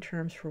disparaging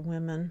terms for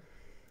women,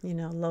 you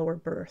know, lower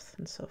birth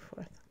and so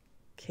forth.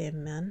 Okay,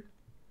 men.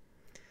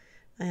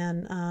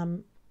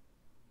 And,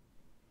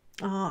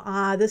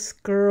 this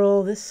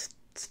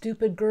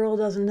stupid girl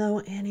doesn't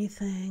know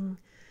anything.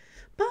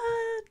 But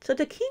a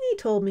dakini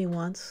told me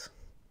once.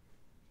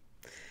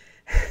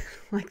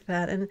 Like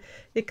that. And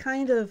it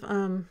kind of,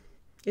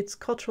 it's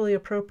culturally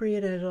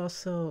appropriate, and it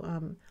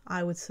also,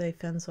 I would say,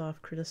 fends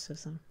off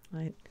criticism,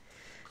 right?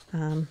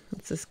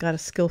 It's just got a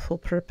skillful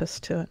purpose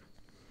to it.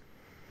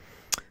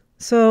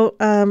 So,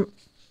 I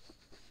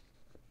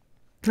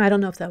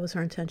don't know if that was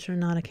her intention or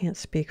not. I can't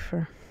speak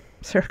for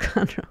Sera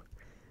Khandro.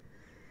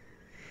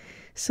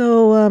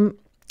 So,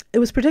 it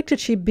was predicted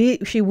she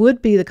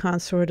would be the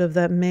consort of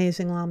that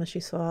amazing Lama she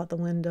saw out the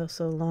window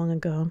so long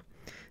ago,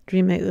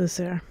 Drime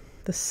Uzer,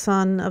 the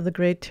son of the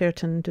great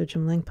Terton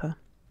Dujum Lingpa,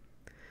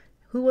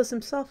 who was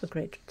himself a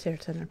great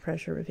Terton and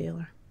pressure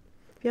revealer.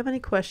 If you have any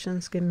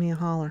questions, give me a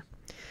holler,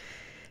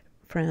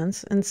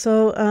 friends. And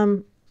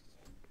so,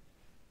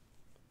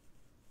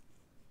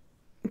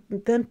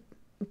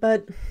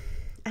 but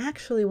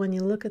actually, when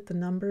you look at the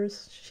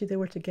numbers, they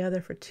were together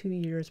for 2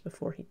 years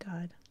before he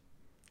died.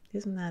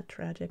 Isn't that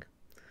tragic?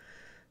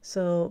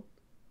 So,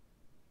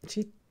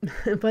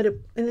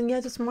 and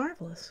yet it's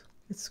marvelous.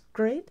 It's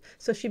great.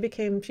 So she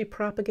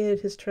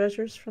propagated his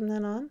treasures from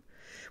then on.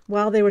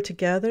 While they were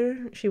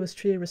together, she was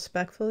treated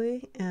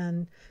respectfully,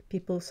 and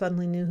people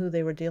suddenly knew who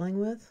they were dealing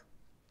with,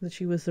 that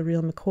she was the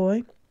real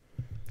McCoy,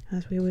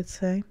 as we would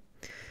say.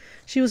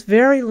 She was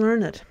very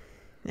learned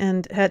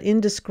and had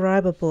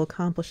indescribable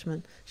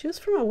accomplishment. She was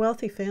from a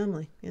wealthy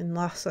family in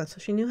Lhasa, so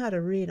she knew how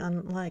to read,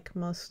 unlike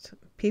most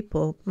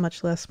people,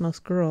 much less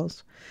most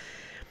girls.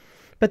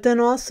 But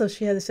then also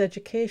she had this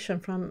education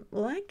from,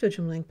 like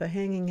Dujum Lingpa,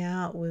 hanging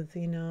out with,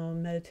 you know,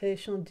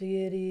 meditational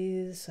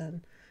deities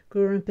and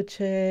Guru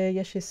Rinpoche,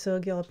 Yeshe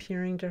Sogyal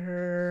appearing to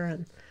her,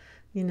 and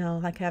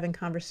like having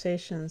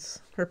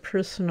conversations. Her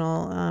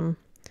personal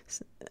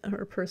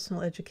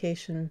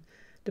education,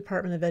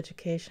 Department of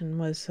Education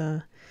was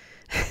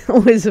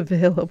always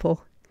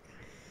available.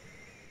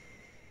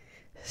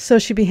 So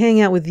she'd be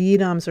hanging out with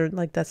yidams, or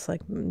that's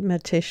like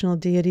meditational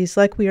deities,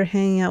 like we are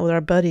hanging out with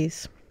our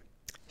buddies.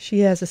 She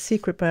has a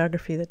secret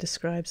biography that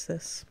describes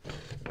this.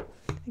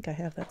 I think I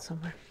have that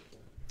somewhere.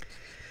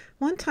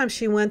 One time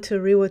she went to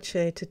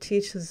Riwoche to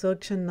teach the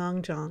Dzogchen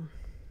Nangjong.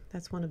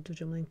 That's one of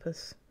Dudjom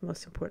Lingpa's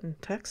most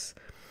important texts.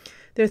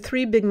 There are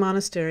 3 big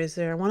monasteries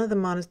there.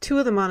 Two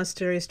of the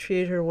monasteries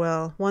treated her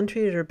well. One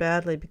treated her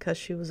badly because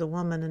she was a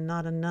woman and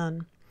not a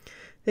nun.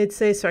 They'd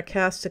say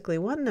sarcastically,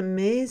 "What an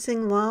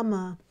amazing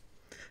Lama.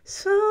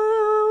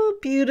 So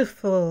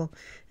beautiful,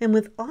 and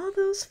with all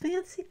those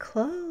fancy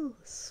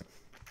clothes."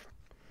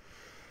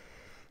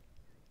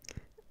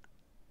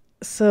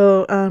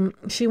 So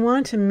she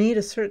wanted to meet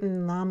a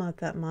certain Lama at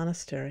that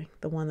monastery,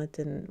 the one that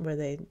didn't, where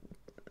they,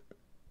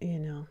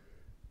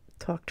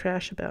 talk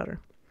trash about her.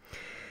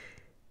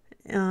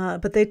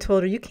 But they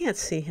told her, "You can't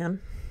see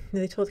him."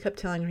 Kept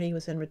telling her he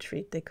was in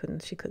retreat.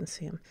 She couldn't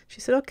see him.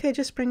 She said, "Okay,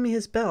 just bring me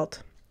his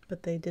belt."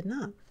 But they did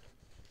not.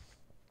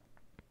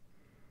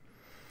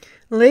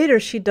 Later,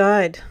 she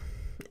died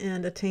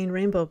and attained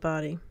rainbow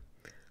body.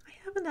 I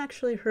haven't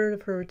actually heard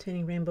of her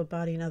attaining rainbow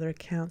body in other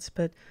accounts,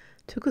 but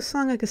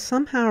Tukusanga is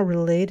somehow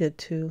related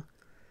to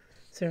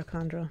Sera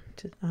Khandro.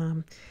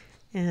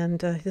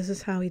 This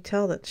is how he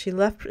tells it. She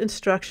left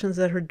instructions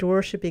that her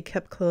door should be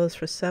kept closed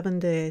for 7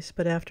 days,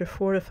 but after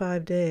 4 to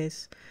 5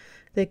 days,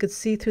 they could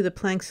see through the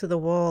planks of the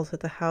walls that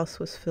the house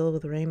was filled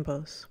with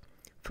rainbows.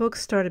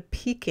 Folks started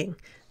peeking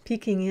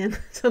in.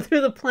 So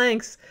through the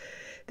planks,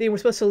 they were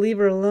supposed to leave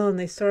her alone.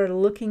 They started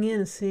looking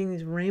in and seeing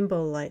these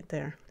rainbow light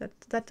there.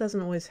 That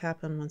doesn't always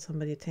happen when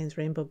somebody attains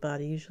rainbow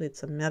body. Usually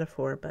it's a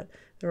metaphor, but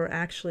there were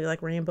actually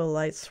like rainbow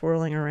lights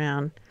swirling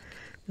around.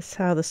 This is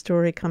how the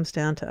story comes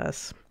down to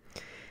us.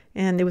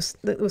 And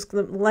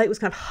the light was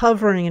kind of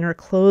hovering in her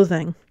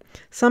clothing.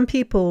 Some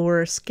people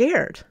were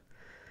scared.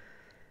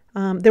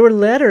 There were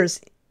letters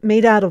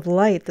made out of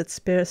light that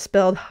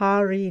spelled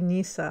Hari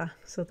Nisa.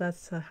 So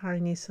that's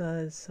Hari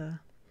Nisa is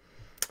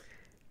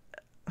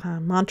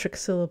mantric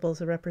syllables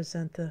that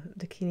represent the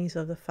dakinis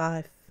of the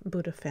 5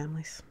 Buddha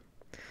families.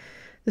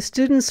 The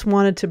students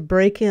wanted to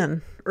break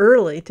in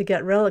early to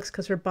get relics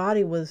because her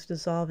body was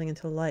dissolving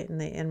into light,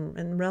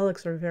 and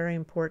relics are very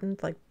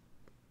important, like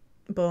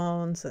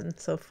bones and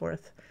so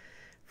forth.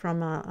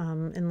 From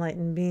an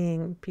enlightened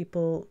being,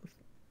 people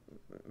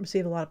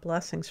receive a lot of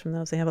blessings from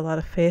those. They have a lot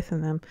of faith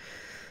in them.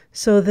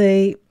 So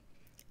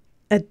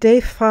at day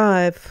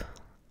 5,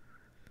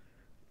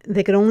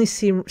 they could only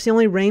see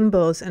only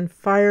rainbows and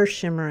fire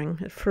shimmering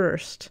at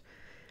first.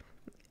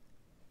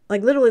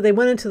 Like literally, they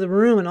went into the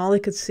room and all they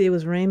could see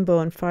was rainbow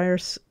and fire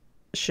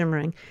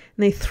shimmering.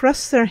 And they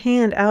thrust their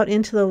hand out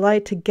into the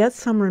light to get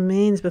some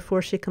remains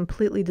before she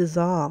completely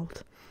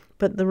dissolved.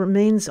 But the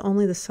remains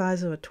only the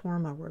size of a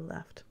torma were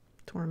left.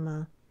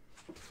 Torma,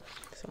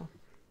 so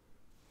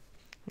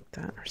like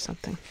that or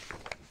something.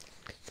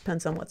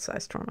 Depends on what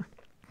size torma.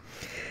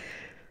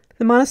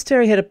 The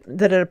monastery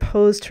that had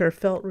opposed her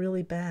felt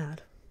really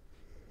bad.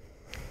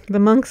 The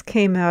monks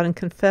came out and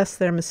confessed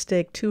their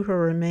mistake to her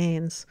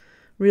remains,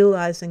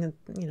 realizing that,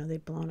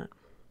 they'd blown it.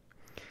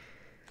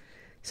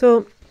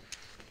 So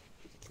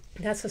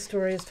that's the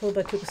story as told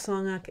by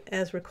Tukusangak,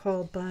 as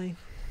recalled by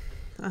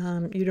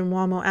Yudin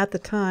Wamo at the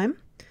time.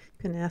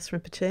 You can ask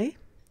Rinpoche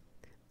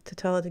to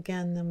tell it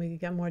again, then we can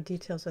get more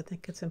details. I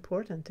think it's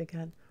important to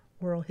get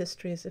oral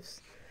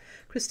histories.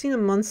 Christina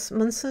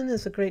Munson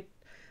is a great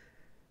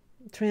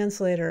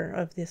translator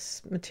of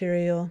this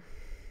material.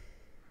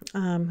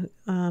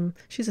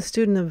 She's a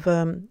student of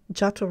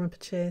Jato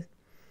Rinpoche,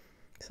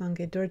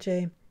 Sangye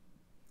Dorje,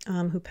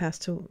 who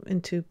passed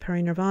into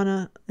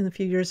parinirvana a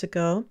few years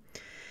ago.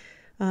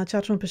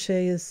 Jato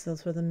Rinpoche is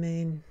sort of the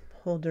main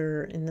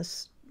holder in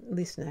this, at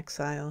least in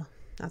exile,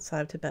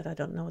 outside of Tibet. I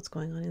don't know what's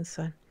going on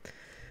inside,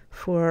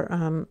 for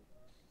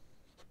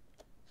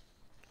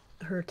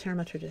her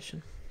Terma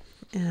tradition.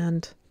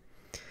 And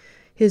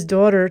his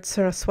daughter,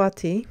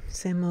 Saraswati,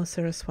 Semo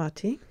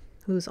Saraswati,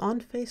 who's on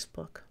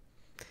Facebook,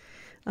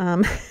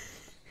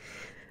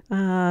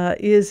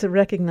 is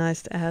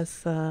recognized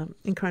as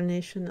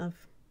incarnation of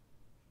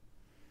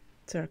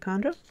Sera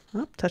Khandro.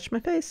 Oh, touch my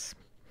face.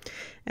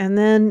 And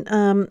then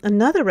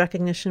another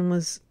recognition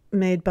was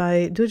made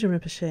by Dudjom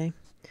Rinpoche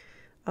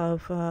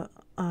of a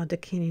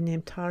dakini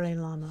named Tare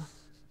Lama.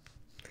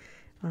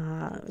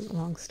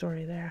 Long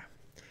story there.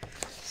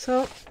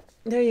 So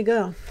there you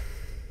go.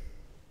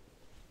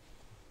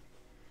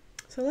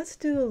 So let's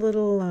do a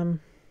little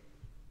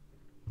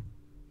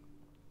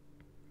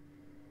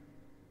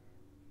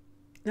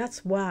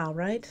that's wow,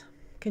 right?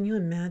 Can you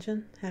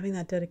imagine having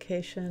that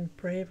dedication,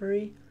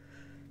 bravery?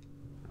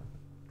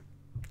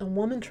 A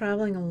woman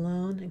traveling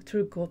alone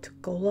through to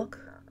Golok,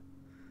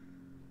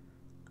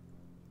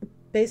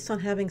 based on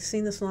having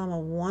seen this Lama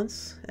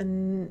once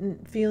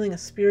and feeling a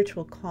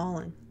spiritual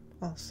calling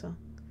also.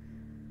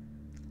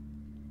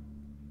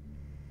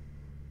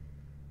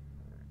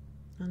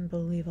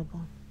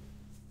 Unbelievable.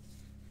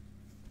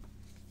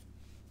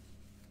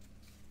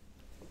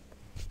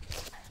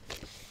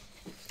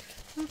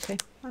 Okay,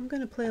 I'm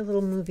going to play a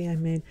little movie I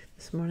made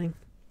this morning.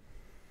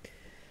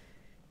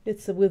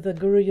 It's with the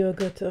Guru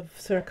Yoga of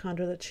Sera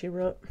Khandro that she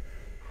wrote.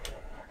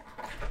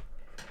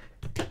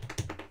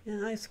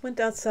 And I went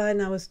outside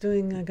and I was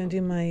going to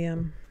do my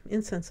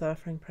incense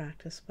offering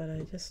practice, but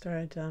I just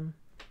started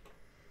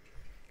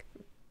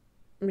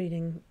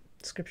reading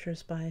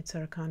scriptures by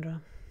Sera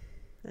Khandro.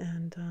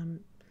 And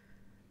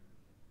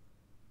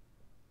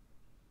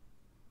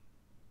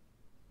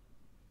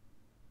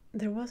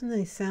there wasn't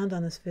any sound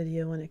on this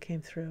video when it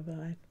came through, but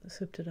I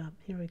souped it up.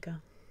 Here we go.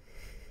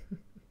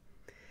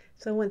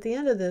 So at the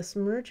end of this,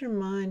 merge your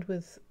mind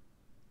with,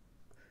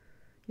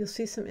 you'll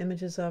see some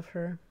images of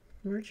her.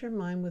 Merge your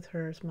mind with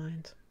hers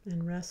mind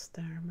and rest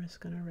there. We're just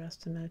going to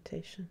rest in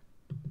meditation.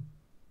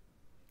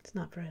 It's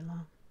not very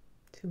long,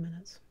 2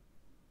 minutes.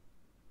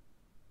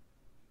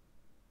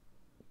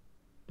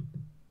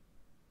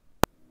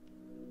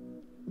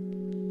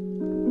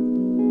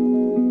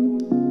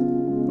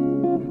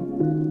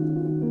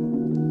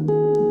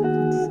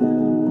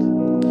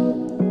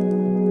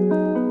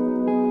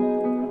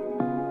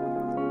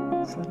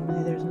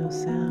 Suddenly there's no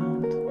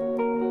sound.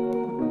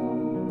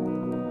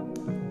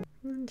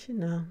 And you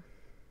know.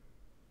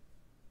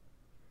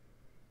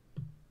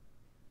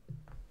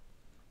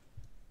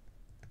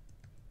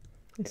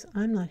 At least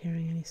I'm not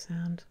hearing any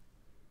sound.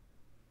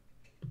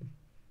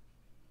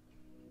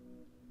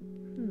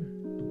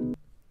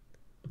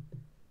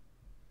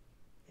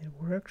 It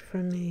worked for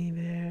me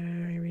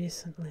very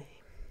recently.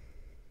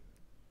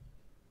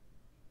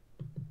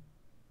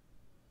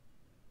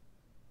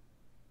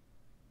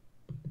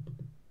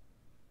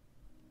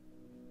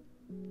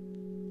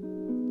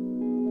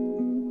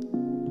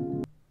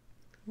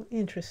 Well,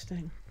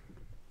 interesting.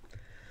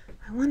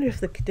 I wonder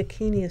if the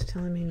dakini is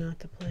telling me not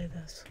to play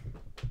this.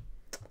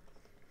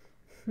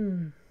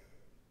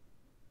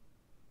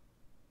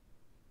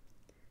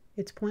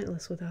 It's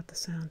pointless without the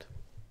sound.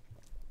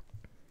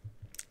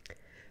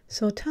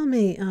 So tell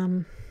me,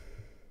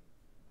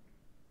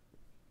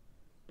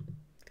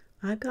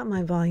 I've got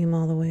my volume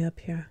all the way up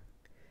here,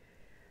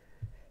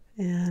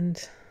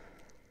 and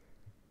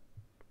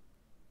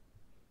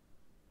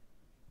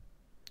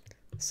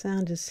the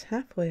sound is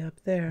halfway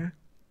up there,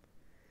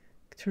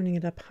 turning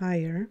it up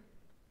higher.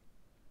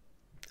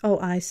 Oh,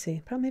 I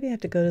see. Probably maybe I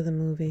have to go to the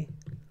movie.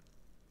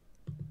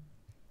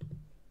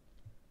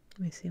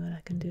 Let me see what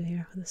I can do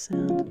here with the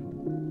sound.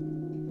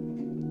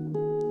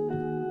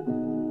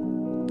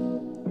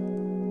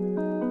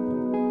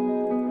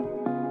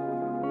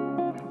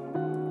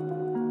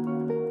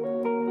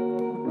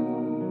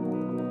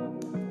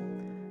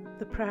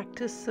 The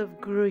practice of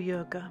Guru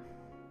Yoga.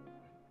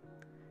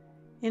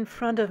 In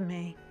front of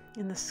me,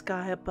 in the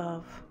sky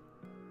above,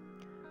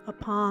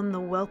 upon the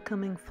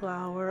welcoming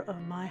flower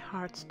of my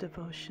heart's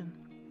devotion,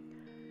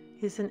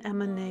 is an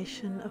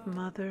emanation of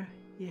Mother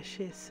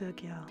Yeshe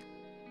Sogyal,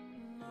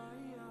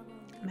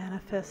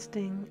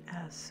 manifesting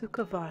as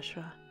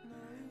Sukhavajra,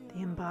 the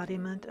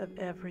embodiment of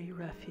every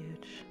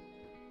refuge.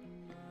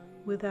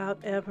 Without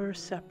ever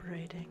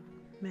separating,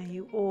 may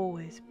you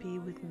always be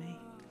with me.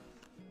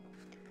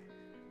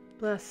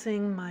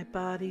 Blessing my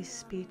body,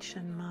 speech,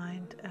 and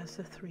mind as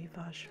the three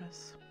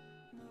Vajras.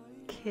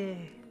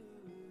 Ke,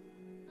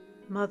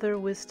 Mother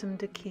Wisdom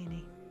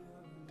Dakini,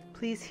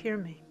 please hear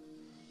me.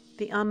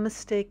 The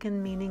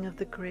unmistaken meaning of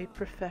the great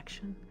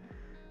perfection,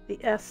 the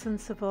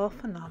essence of all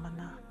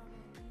phenomena,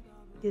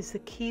 is the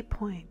key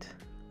point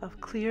of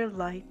clear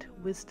light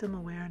wisdom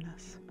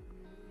awareness,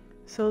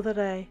 so that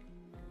I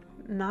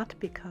not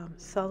become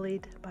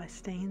sullied by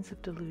stains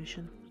of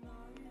delusion.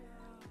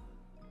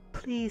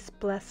 Please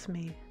bless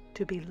me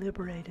to be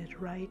liberated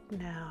right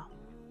now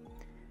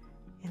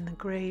in the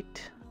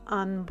great,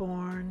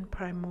 unborn,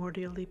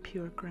 primordially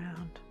pure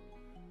ground,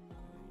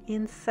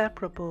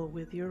 inseparable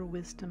with your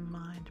wisdom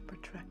mind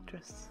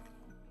protectress.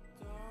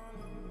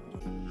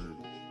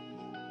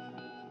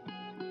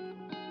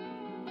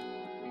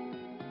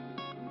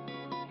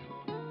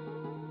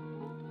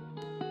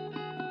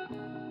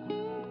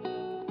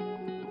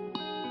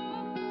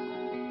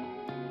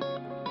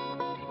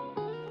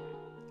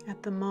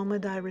 At the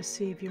moment I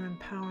receive your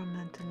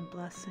empowerment and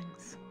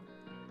blessings,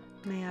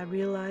 may I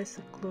realize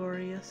the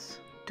glorious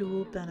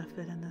dual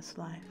benefit in this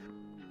life.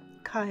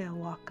 Kaya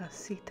Waka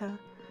Sita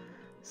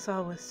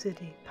Sawa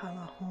Siddhi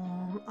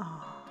Palahom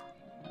Ah.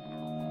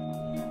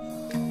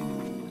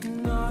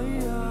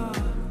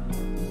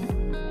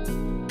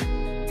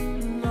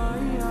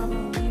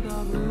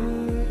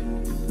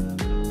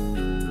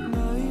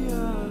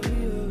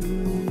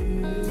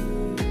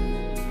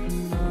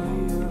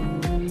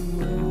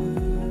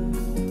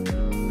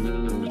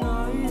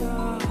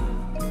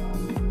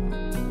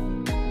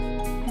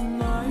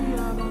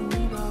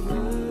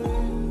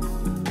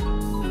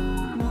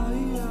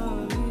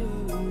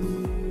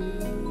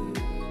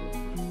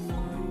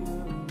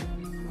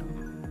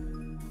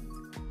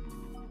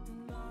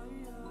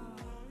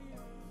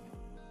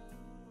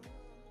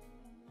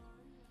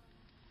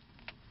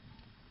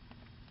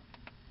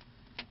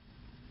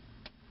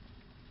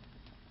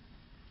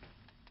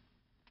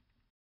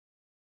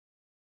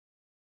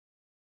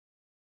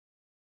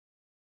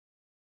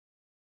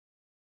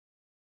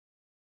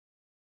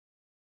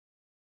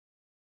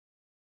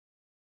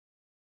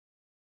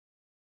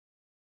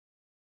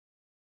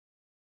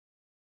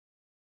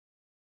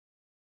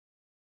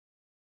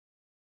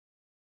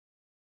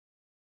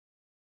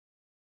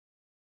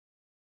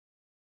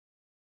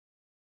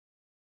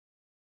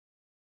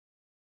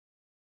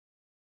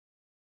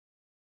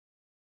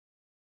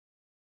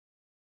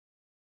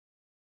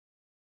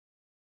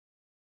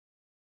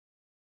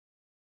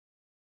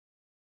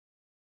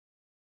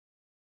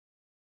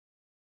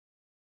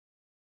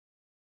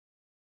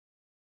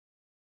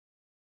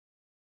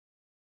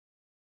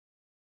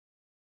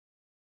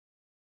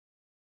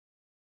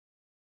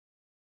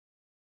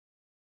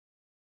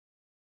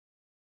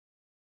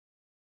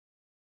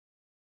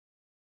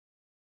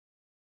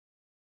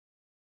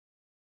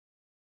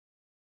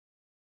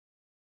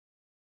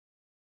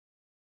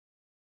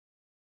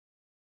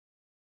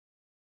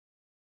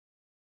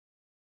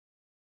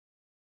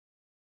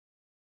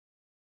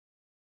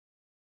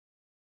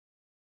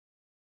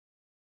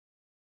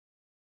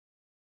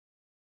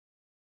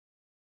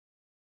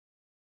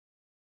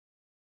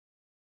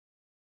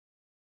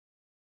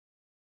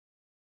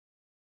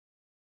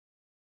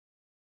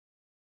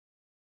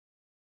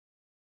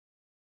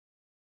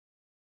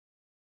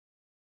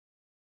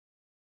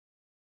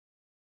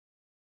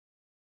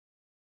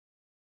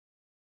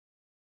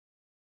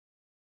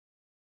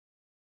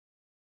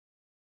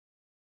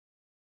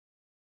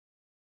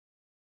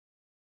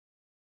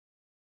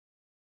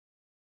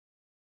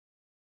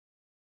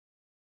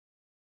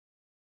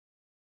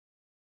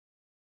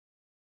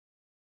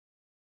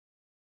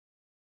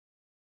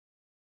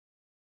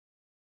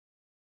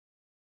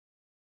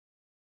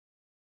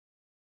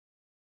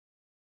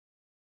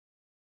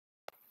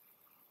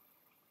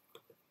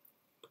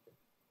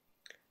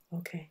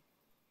 Okay.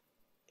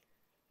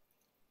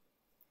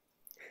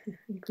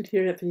 You could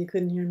hear it, but you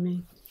couldn't hear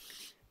me.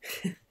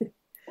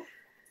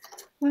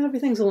 Well,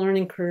 everything's a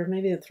learning curve.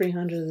 Maybe at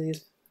 300 of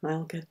these,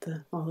 I'll get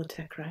all the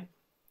tech right.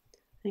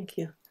 Thank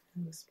you.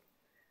 It was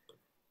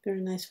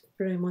very nice,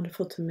 very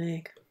wonderful to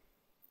make.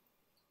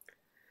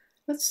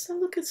 Let's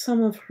look at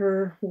some of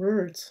her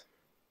words.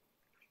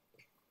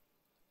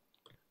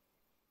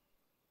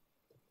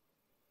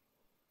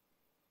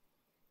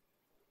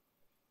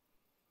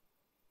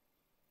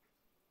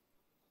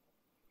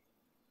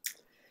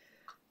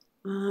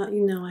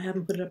 I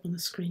haven't put it up on the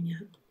screen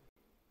yet.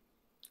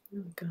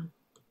 There we go.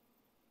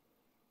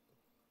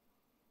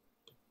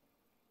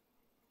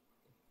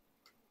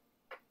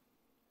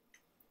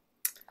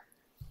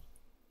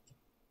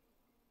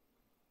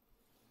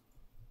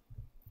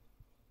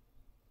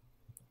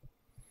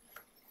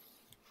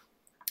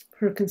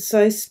 Her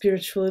concise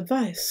spiritual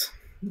advice,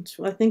 which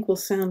I think will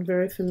sound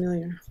very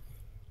familiar.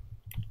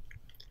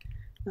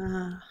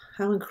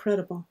 How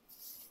incredible.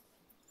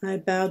 I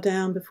bow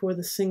down before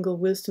the single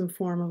wisdom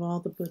form of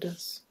all the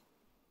Buddhas.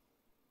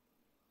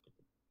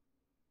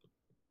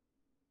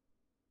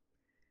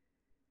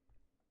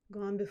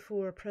 Gone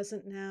before,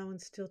 present now,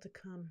 and still to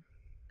come.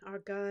 Our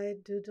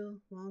guide, Dudal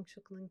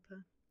Wangchuk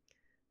Lingpa,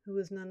 who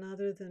is none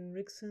other than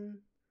Rigsen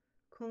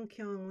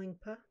Kongkyong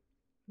Lingpa,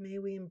 may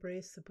we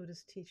embrace the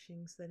Buddhist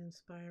teachings that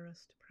inspire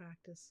us to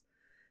practice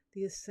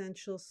the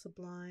essential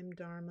sublime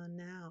Dharma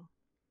now,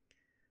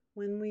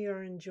 when we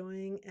are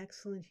enjoying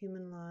excellent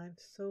human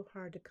lives so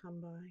hard to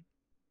come by,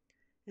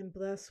 and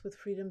blessed with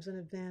freedoms and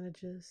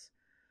advantages,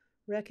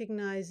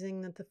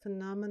 recognizing that the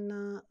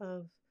phenomena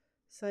of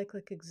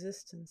cyclic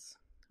existence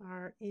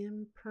are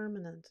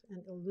impermanent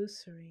and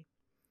illusory,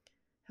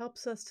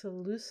 helps us to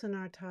loosen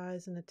our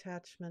ties and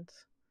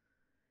attachments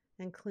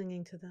and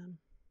clinging to them,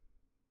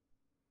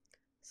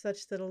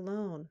 such that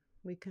alone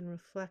we can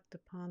reflect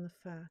upon the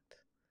fact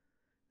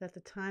that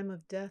the time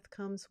of death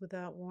comes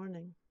without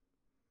warning.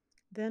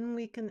 Then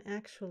we can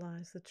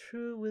actualize the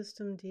true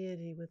wisdom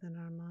deity within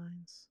our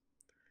minds.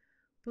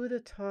 Buddha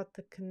taught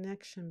the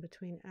connection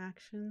between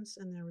actions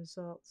and their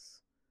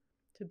results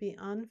to be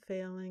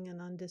unfailing and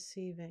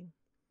undeceiving,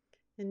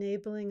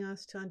 enabling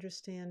us to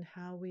understand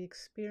how we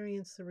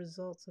experience the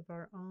results of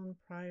our own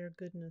prior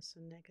goodness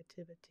and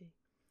negativity.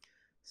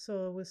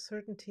 So, with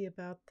certainty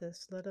about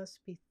this, let us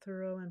be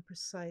thorough and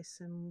precise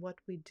in what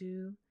we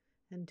do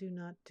and do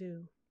not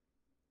do.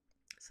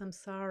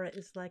 Samsara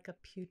is like a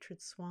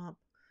putrid swamp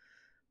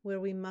where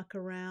we muck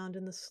around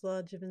in the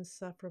sludge of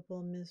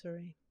insufferable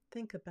misery.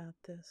 Think about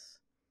this.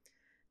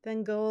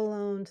 Then go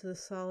alone to the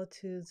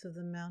solitudes of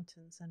the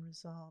mountains and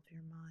resolve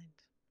your mind.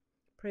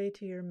 Pray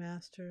to your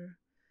master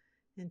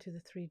and to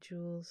the three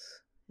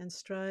jewels, and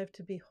strive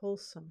to be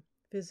wholesome,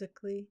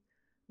 physically,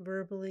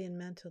 verbally, and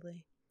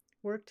mentally.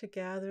 Work to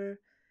gather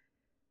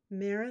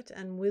merit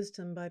and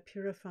wisdom by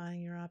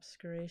purifying your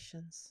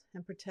obscurations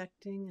and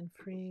protecting and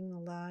freeing the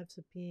lives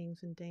of beings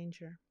in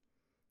danger.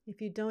 If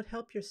you don't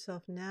help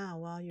yourself now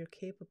while you're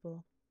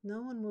capable,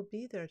 no one will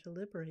be there to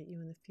liberate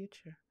you in the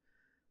future.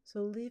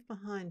 So leave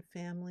behind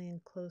family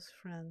and close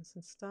friends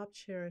and stop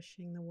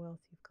cherishing the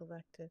wealth you've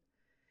collected,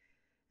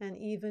 and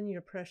even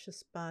your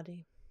precious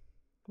body.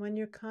 When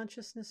your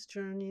consciousness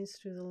journeys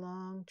through the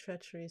long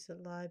treacheries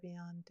that lie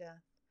beyond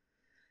death,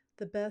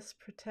 the best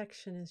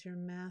protection is your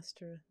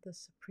master, the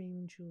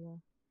supreme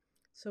jewel.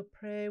 So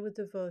pray with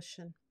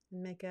devotion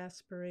and make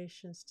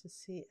aspirations to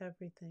see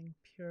everything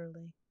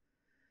purely.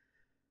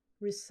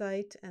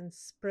 Recite and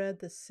spread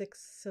the 6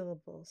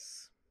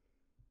 syllables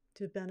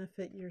to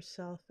benefit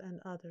yourself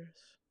and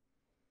others.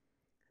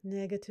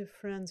 Negative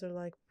friends are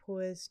like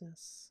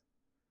poisonous,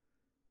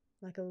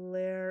 like a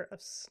lair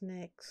of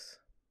snakes,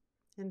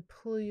 and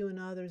pull you and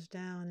others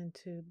down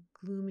into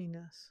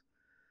gloominess.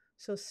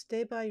 So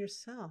stay by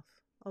yourself,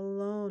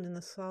 alone in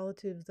the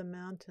solitude of the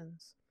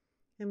mountains,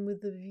 and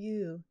with the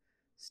view,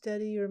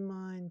 steady your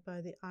mind by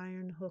the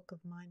iron hook of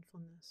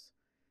mindfulness.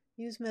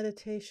 Use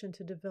meditation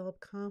to develop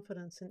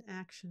confidence in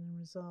action and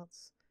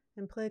results,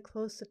 and pay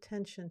close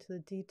attention to the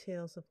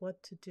details of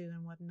what to do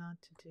and what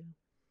not to do.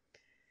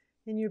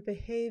 In your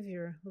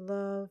behavior,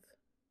 love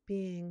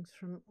beings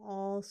from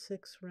all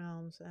 6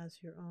 realms as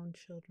your own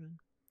children.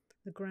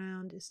 The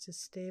ground is to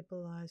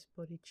stabilize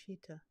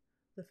bodhicitta,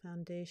 the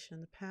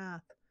foundation. The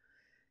path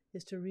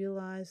is to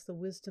realize the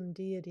wisdom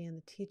deity and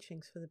the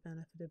teachings for the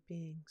benefit of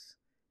beings.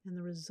 And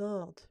the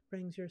result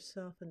brings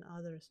yourself and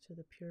others to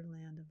the pure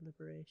land of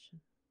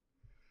liberation.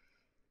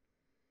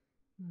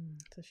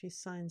 So she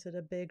signs it,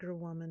 a beggar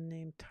woman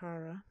named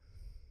Tara,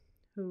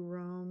 who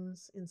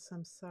roams in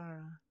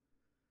samsara,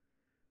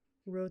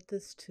 wrote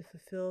this to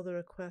fulfill the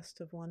request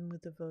of one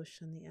with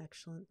devotion, the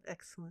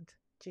excellent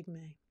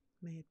Jigme.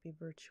 May it be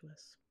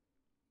virtuous.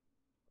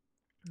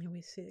 And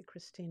we see that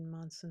Christina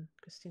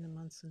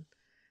Monson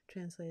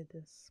translated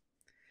this.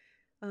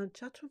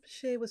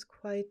 Rinpoche was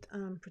quite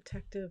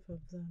protective of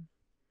them.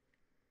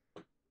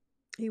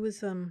 He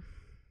was a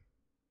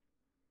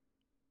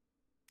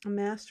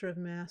master of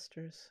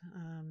masters,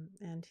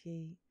 and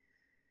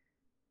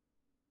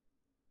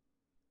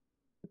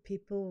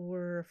people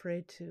were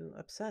afraid to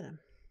upset him,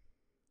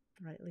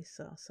 rightly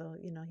so. So,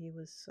 you know, he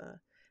was,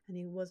 and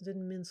he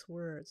didn't mince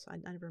words. I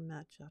never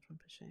met Gyaltsen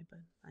Pache,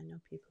 but I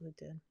know people who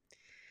did.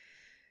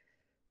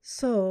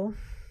 So,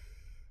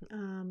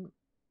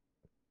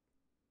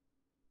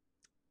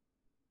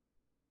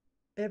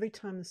 every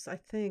time, I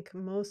think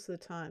most of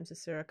the times, the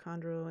Sera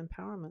Khandro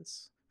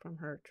empowerments from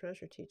her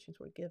treasure teachings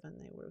were given,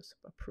 they were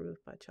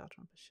approved by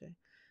Gyaltsen Pache.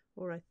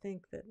 Or I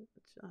think that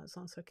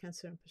Zongsa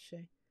Khyentse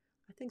Rinpoche,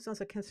 I think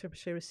Zongsa Khyentse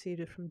Rinpoche received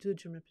it from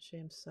Dudjom Rinpoche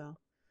himself.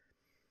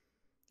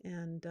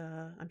 And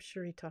I'm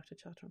sure he talked to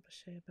Gyaltsen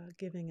Pache about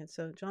giving it.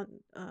 So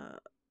Zongsa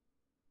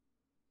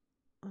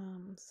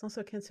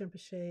Khyentse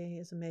Rinpoche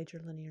is a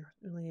major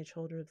lineage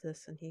holder of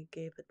this, and he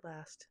gave it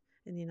last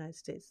in the United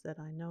States that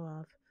I know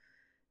of,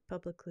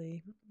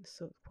 publicly,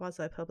 so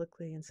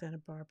quasi-publicly in Santa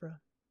Barbara,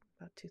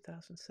 about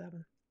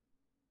 2007.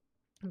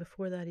 And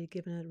before that, he'd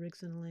given it at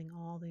Riggs-and-Ling,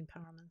 all the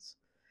empowerments.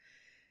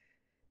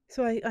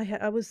 So I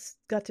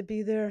got to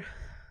be there,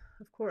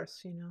 of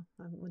course. You know,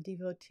 I'm a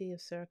devotee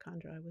of Sera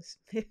Khandro.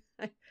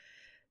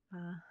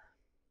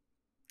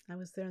 I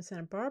was there in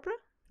Santa Barbara,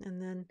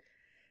 and then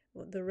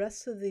the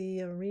rest of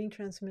the reading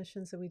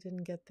transmissions that we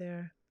didn't get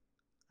there,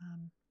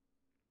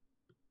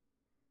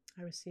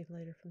 I received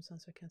later from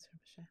Zongsa Khyentse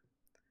Rinpoche.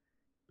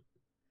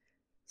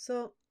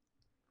 So,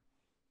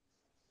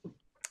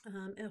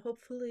 and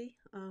hopefully,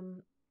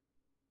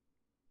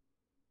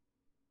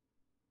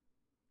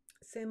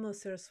 Semo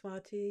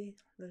Saraswati,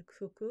 the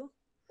Kuku,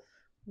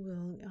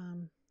 will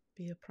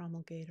be a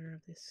promulgator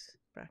of this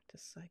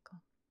practice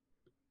cycle.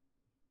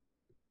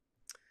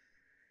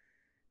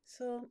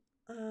 So,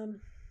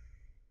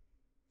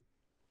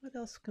 what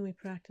else can we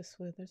practice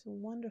with? There's a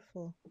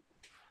wonderful...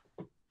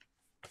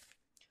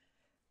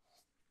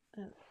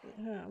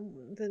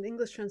 the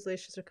English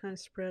translations are kind of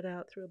spread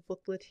out through a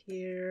booklet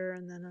here,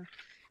 and then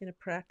in a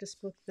practice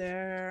book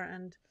there,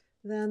 and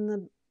then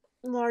the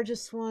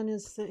largest one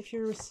is that if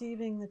you're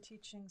receiving the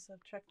teachings of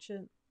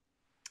Trekchit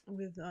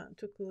with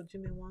Tukul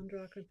Jimmy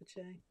Wandrak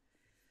Rinpoche,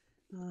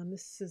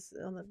 this is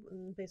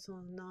based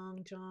on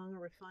Nang Jong,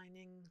 or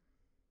refining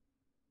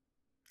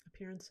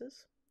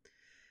appearances,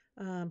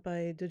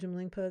 by Dudjom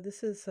Lingpa.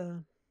 This is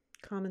a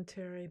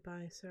commentary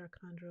by Sera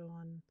Khandro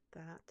on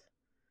that.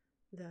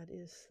 That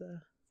is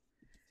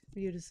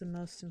viewed as the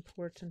most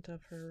important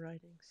of her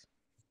writings.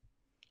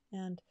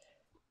 And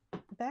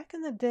back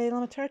in the day,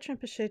 Lama Tarchen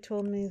Rinpoche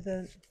told me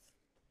that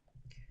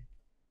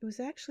it was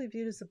actually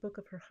viewed as the book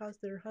of her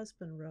husband. Her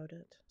husband wrote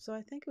it. So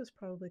I think it was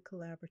probably a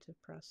collaborative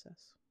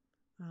process.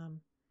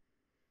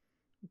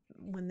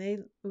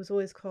 It was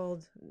always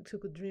called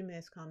Tukul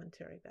Drime's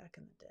commentary back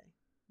in the day,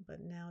 but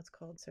now it's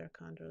called Sera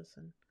Khandro's,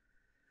 and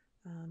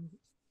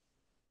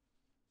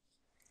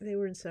they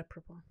were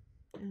inseparable.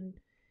 And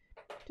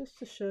just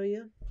to show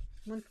you,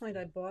 at one point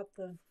I bought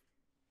the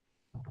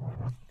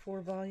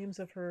 4 volumes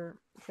of her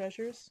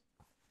treasures.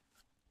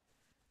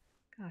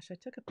 Gosh, I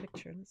took a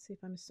picture. Let's see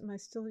if am I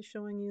still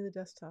showing you the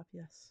desktop?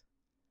 Yes.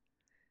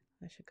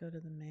 I should go to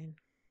the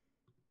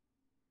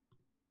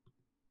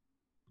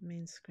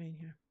main screen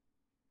here.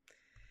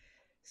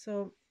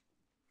 So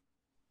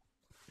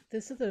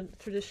this is the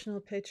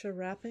traditional Pecha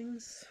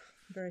wrappings,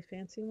 very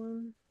fancy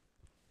one,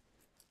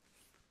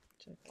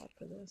 which I bought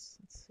for this.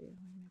 Let's see,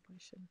 maybe I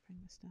should bring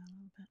this down a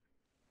little bit.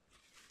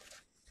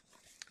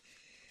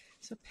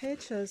 So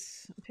Pecha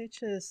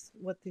is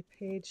what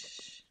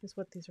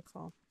these are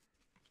called.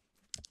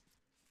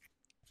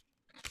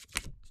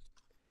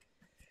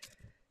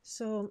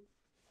 So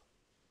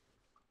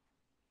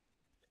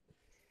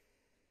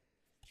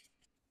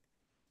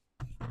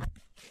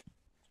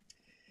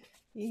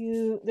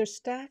they're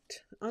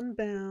stacked,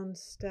 unbound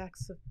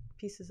stacks of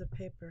pieces of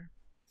paper.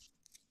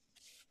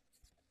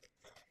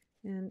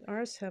 And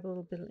ours have a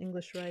little bit of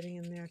English writing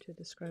in there to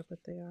describe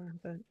what they are,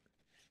 but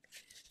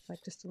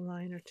like just a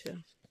line or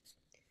two.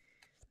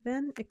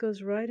 Then it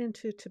goes right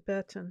into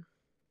Tibetan.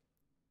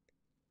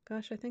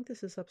 Gosh, I think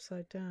this is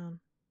upside down.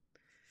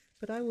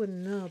 But I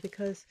wouldn't know,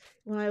 because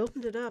when I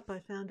opened it up, I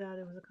found out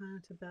it was a kind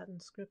of Tibetan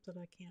script that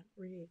I can't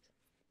read.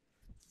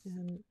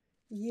 And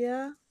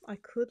yeah, I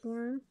could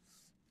learn.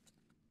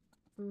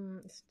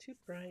 It's too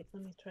bright.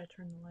 Let me try to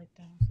turn the light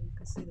down so you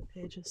can see the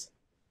pages.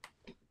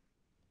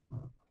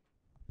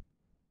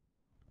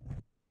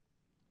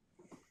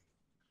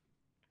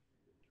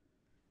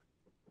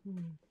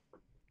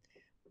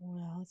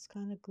 Well, it's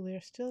kind of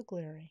still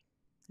glary,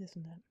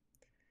 isn't it?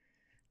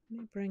 Let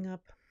me bring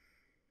up...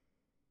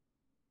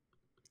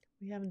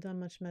 We haven't done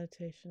much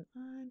meditation.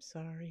 I'm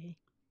sorry.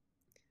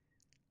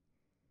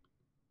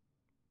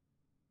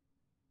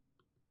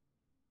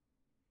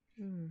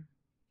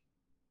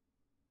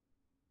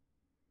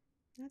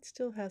 That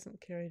still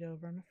hasn't carried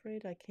over. I'm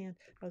afraid I can't.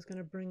 I was going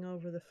to bring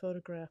over the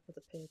photograph of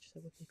the page so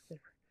it would be clearer.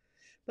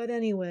 But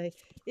anyway,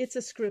 it's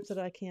a script that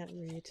I can't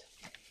read.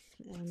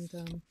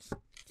 And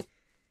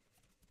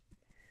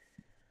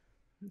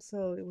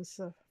so it was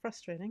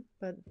frustrating,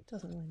 but it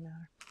doesn't really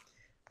matter.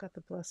 I've got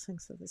the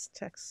blessings of this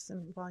text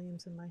and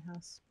volumes in my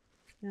house.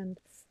 And,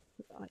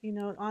 you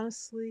know,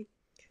 honestly,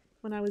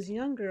 When I was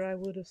younger, I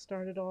would have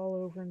started all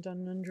over and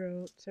done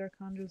Sera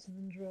Khandro's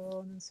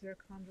Nundro, and then Sera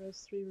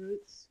Khandro's three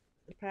roots,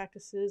 the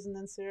practices, and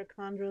then Sera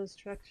Khandro's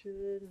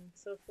structured, and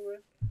so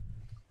forth.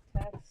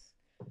 Texts.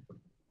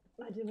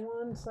 I did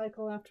one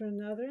cycle after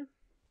another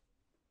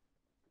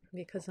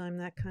because I'm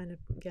that kind of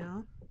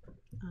gal.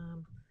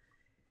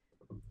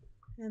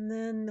 And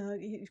then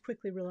you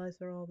quickly realize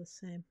they're all the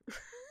same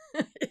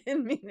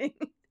in meaning.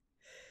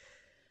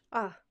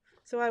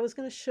 So I was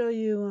going to show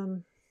you,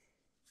 I'm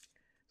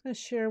going to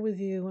share with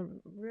you a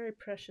very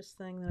precious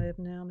thing that I have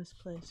now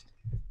misplaced.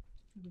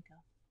 Here we go.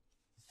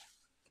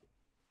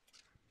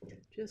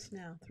 Just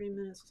now, 3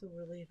 minutes till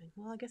we're leaving.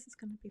 Well, I guess it's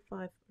going to be 5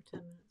 or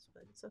 10 minutes,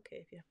 but it's okay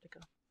if you have to go.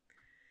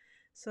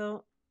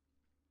 So,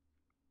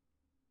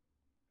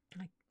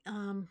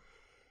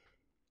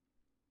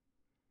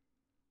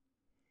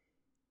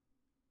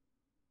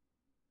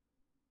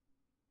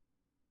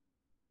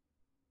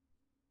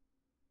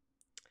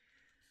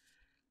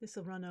 this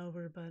will run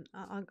over, but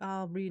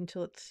I'll read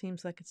until it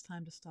seems like it's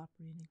time to stop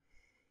reading.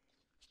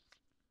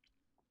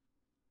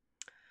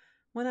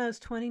 When I was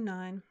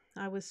 29,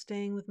 I was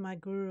staying with my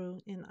guru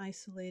in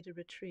isolated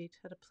retreat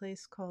at a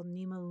place called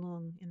Nima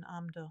Lung in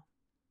Amdo.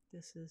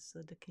 This is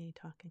the dakini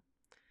talking.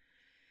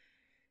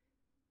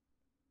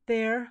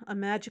 There, a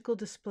magical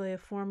display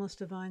of formless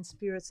divine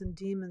spirits and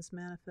demons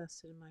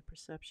manifested in my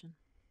perception.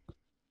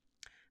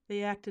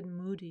 They acted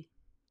moody,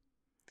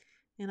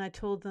 and I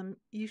told them,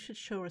 you should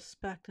show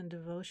respect and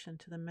devotion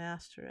to the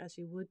master as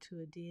you would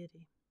to a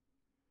deity.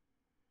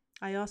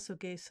 I also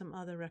gave some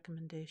other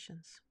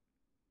recommendations.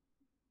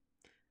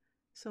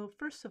 So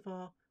first of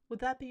all, would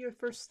that be your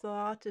first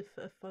thought if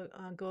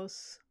a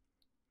ghost,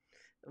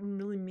 a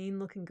really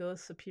mean-looking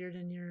ghost, appeared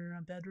in your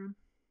bedroom?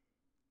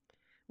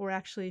 Or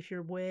actually, if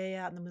you're way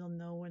out in the middle of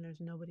nowhere and there's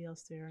nobody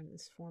else there and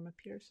this form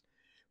appears,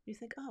 you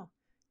think, oh,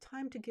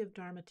 time to give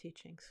Dharma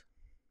teachings.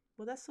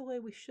 Well, that's the way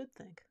we should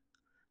think.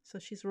 So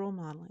she's role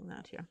modeling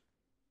that here.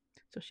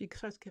 So she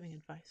starts giving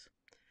advice.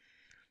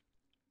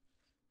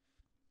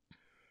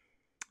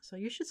 So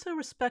you should show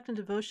respect and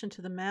devotion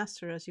to the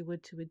master as you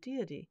would to a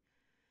deity.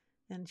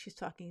 And she's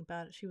talking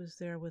about it. She was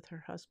there with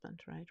her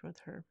husband, right? With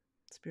her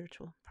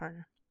spiritual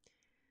partner.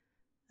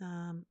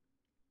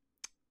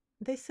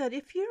 They said,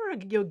 if you're a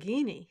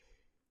yogini,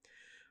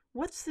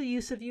 what's the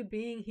use of you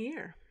being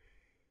here?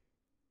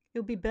 It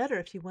would be better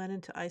if you went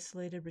into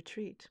isolated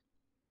retreat.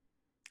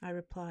 I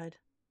replied,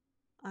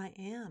 I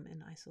am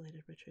in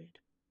isolated retreat.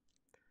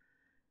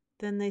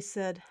 Then they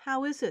said,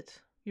 how is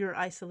it, your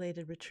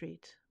isolated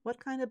retreat?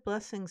 What kind of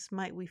blessings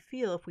might we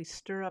feel if we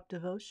stir up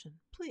devotion?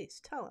 Please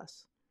tell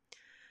us.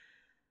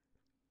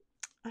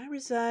 I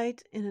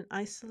reside in an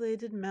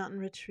isolated mountain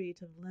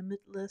retreat of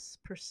limitless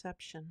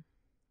perception,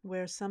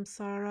 where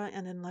samsara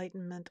and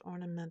enlightenment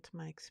ornament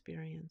my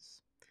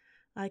experience.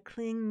 I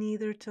cling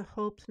neither to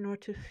hope nor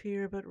to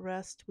fear, but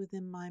rest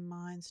within my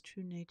mind's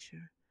true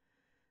nature,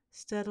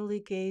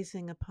 steadily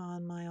gazing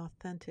upon my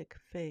authentic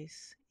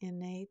face,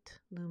 innate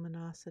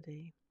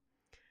luminosity.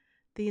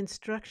 The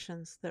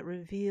instructions that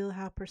reveal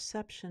how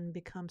perception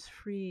becomes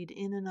freed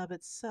in and of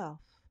itself,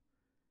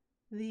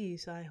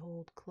 these I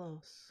hold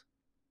close.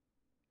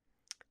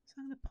 So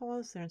I'm going to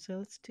pause there and say,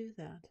 let's do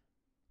that.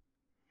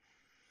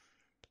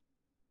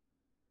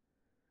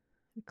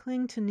 You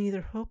cling to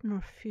neither hope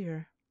nor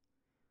fear,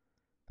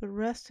 but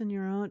rest in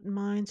your own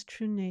mind's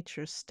true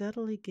nature,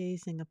 steadily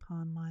gazing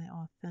upon my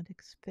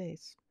authentic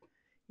face,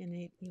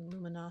 innate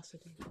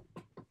luminosity.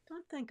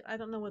 Don't think, I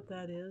don't know what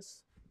that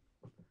is.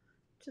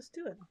 Just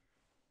do it.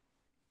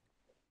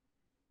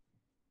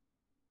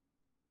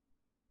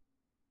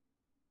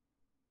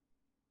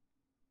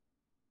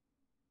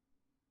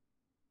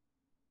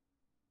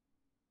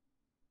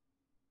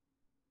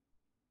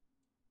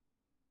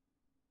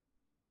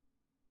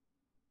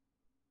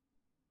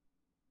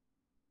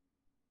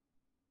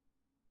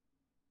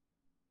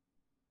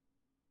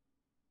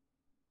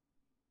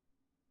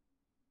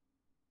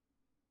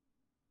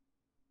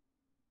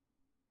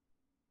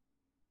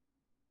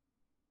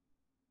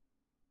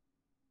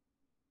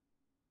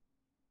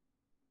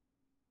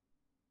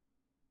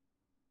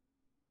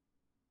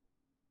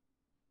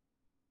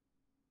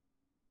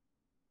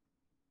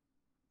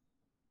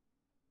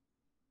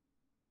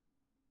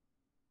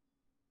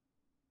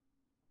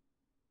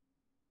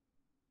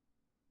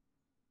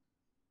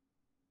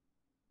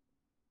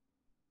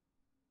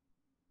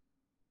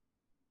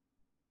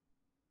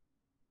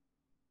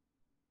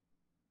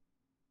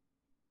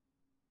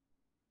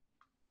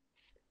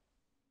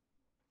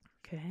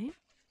 Okay.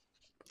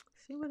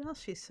 See what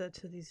else she said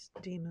to these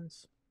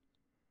demons.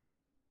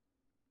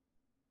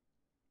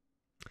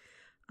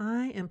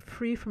 I am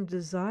free from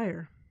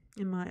desire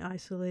in my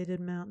isolated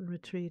mountain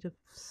retreat of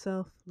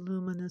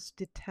self-luminous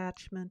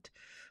detachment,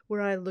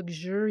 where I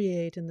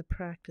luxuriate in the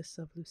practice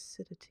of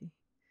lucidity.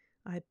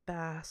 I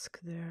bask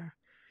there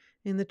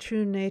in the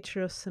true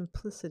nature of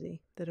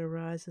simplicity that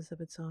arises of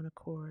its own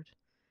accord,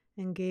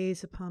 and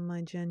gaze upon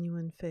my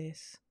genuine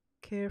face,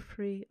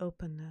 carefree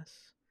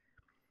openness.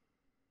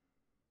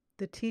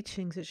 The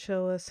teachings that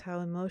show us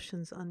how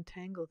emotions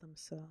untangle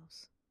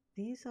themselves,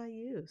 these I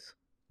use.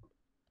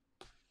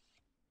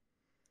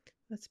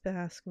 Let's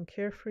bask in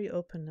carefree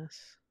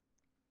openness.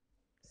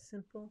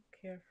 Simple,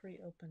 carefree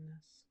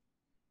openness.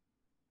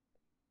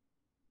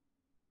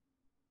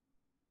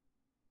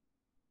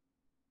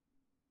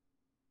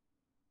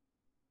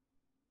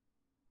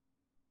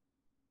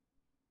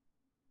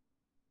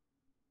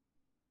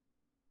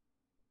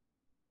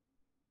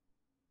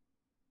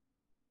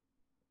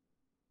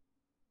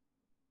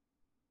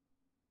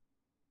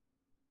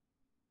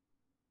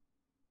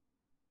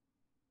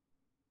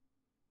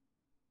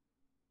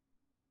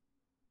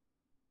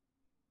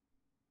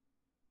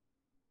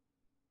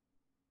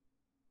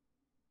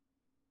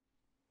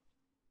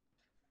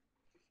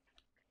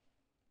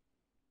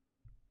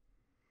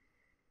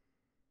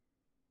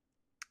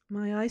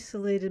 My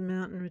isolated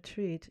mountain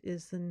retreat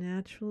is the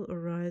natural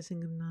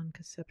arising of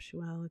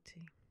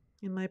non-conceptuality,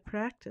 and my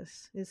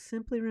practice is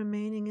simply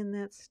remaining in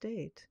that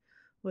state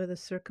where the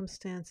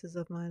circumstances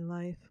of my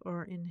life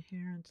are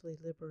inherently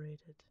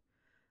liberated.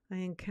 I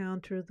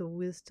encounter the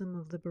wisdom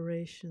of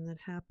liberation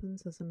that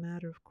happens as a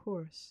matter of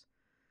course,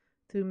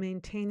 through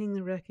maintaining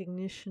the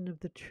recognition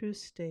of the true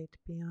state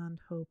beyond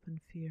hope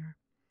and fear.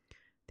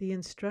 The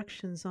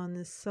instructions on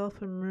this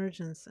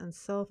self-emergence and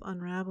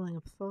self-unraveling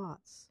of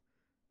thoughts,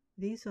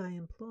 these I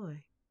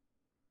employ.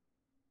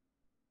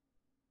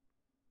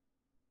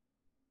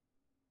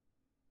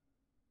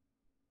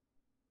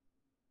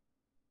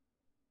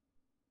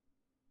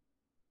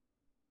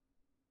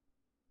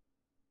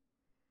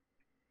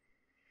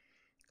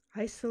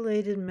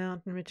 Isolated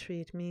mountain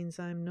retreat means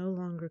I am no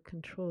longer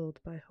controlled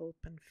by hope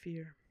and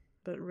fear,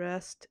 but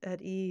rest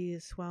at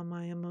ease while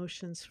my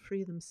emotions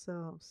free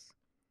themselves.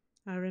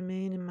 I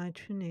remain in my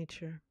true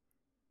nature,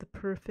 the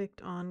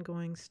perfect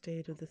ongoing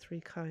state of the three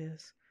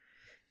kayas,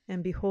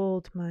 and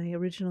behold my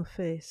original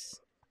face,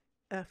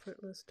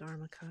 effortless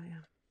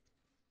Dharmakaya.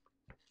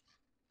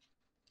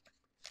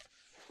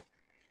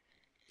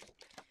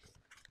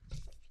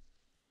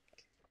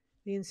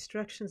 The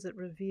instructions that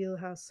reveal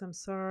how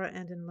samsara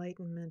and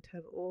enlightenment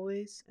have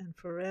always and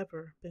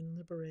forever been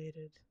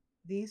liberated,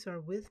 these are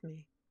with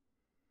me.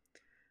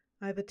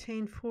 I've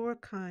attained 4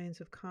 kinds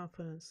of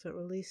confidence that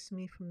release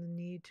me from the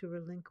need to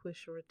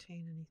relinquish or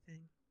attain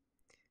anything,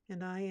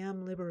 and I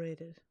am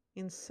liberated,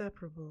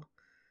 inseparable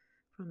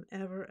from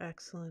ever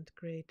excellent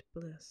great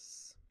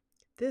bliss.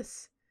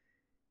 This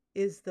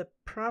is the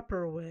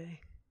proper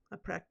way a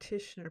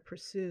practitioner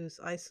pursues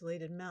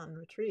isolated mountain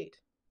retreat.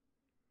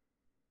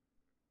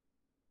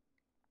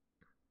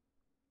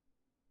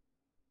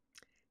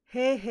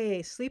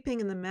 Hey,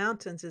 sleeping in the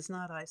mountains is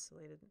not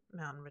isolated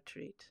mountain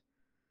retreat.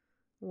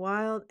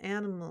 Wild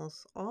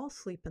animals all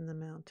sleep in the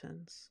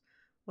mountains.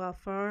 While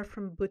far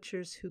from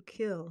butchers who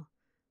kill,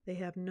 they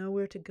have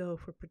nowhere to go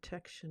for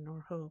protection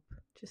or hope.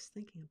 Just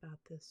thinking about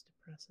this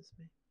depresses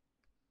me.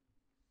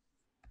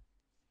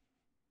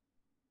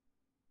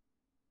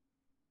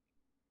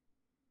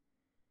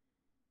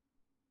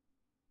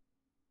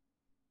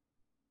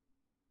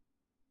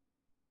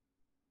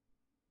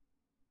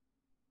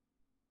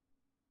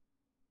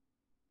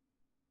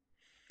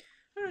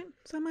 All right,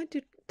 so I might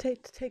do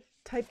take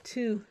take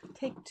two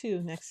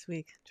next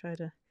week.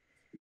 I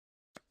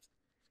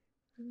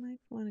might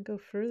want to go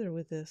further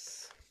with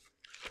this.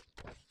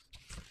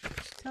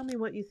 Tell me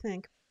what you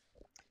think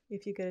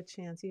if you get a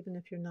chance, even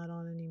if you're not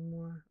on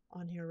anymore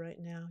on here right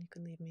now. You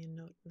can leave me a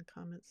note in the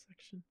comments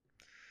section.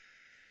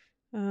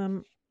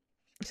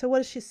 So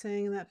what is she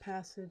saying in that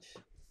passage?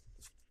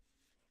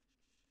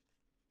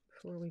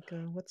 Before we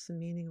go, what's the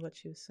meaning of what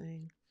she was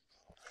saying?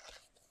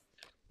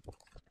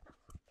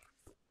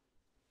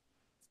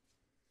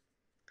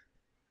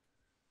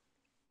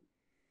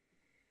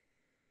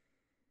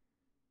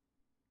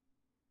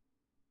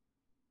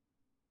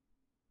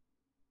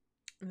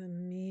 The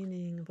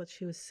meaning of what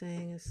she was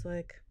saying is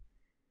like,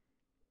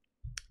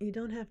 you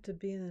don't have to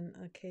be in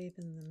a cave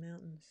in the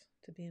mountains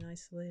to be an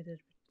isolated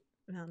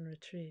mountain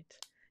retreat.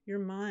 Your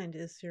mind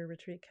is your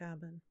retreat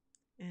cabin.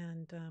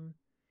 And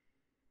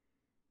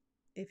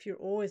if you're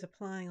always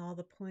applying all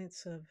the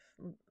points of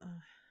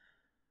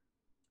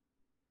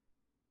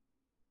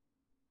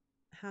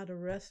how to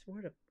rest,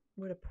 what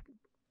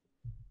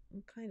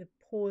kind of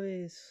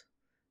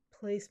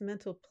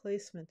mental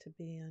placement to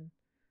be in,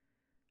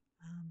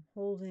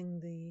 holding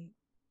the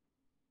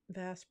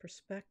vast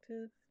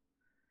perspective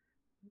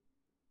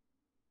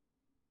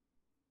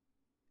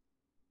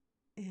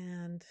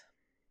and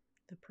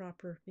the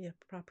proper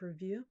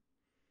view,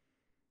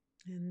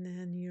 and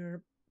then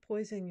you're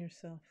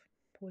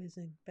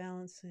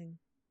balancing,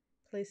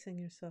 placing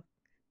yourself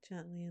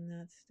gently in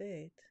that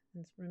state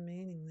and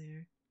remaining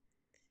there.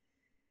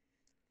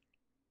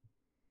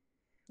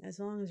 As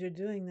long as you're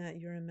doing that,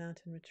 you're in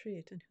mountain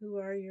retreat. And who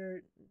are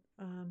your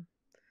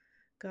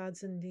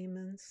gods and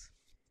demons?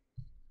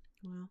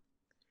 Well,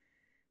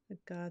 the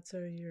gods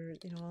are your,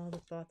 all the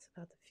thoughts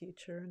about the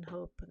future and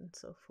hope and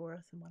so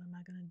forth. And what am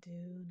I going to do?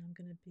 And I'm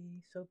going to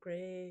be so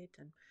great.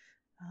 And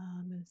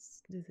I'm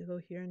going to go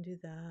here and do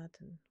that.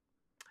 And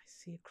I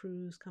see a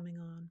cruise coming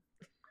on.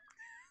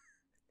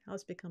 Now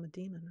it's become a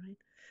demon, right?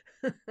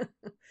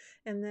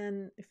 And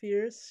then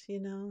fears,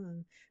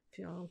 and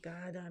oh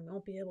God, I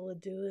won't be able to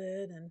do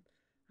it. And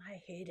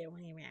I hate it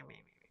when you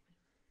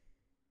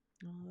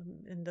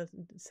and the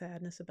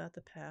sadness about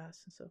the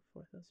past and so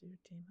forth. Those are your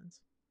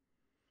demons.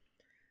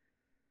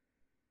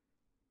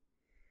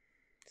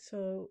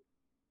 So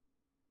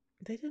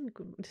they didn't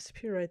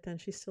disappear right then.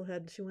 She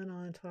went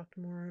on and talked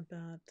more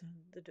about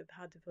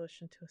how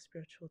devotion to a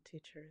spiritual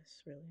teacher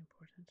is really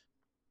important.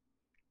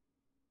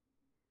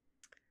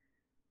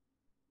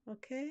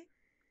 Okay,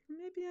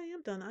 maybe I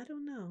am done. I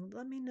don't know.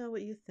 Let me know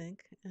what you think.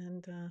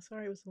 And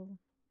sorry it was a little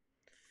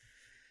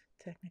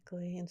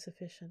technically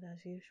insufficient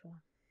as usual.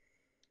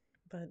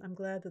 But I'm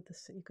glad that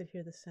you could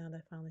hear the sound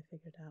I finally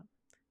figured out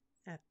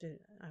after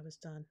I was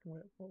done.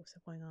 What was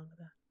going on with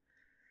that?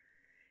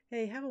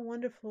 Hey, have a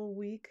wonderful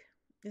week.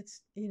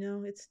 It's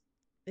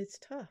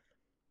tough.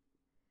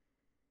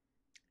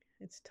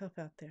 It's tough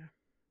out there.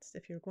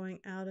 If you're going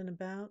out and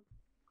about,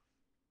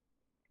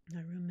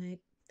 my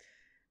roommate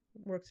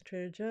works at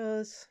Trader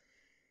Joe's.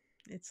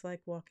 It's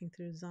like walking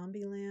through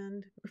zombie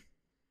land.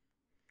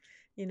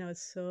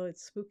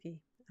 It's spooky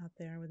out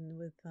there with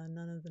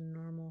none of the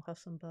normal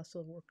hustle and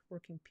bustle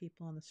working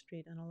people on the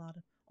street, and a lot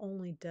of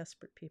only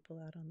desperate people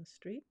out on the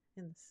street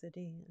in the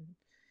city. And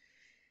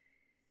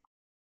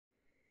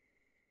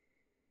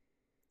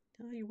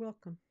oh, you're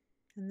welcome.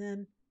 And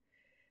then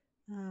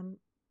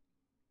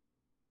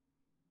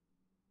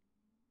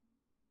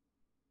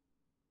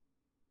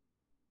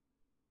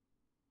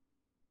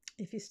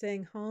if you're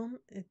staying home,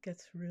 it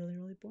gets really,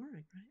 really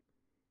boring, right?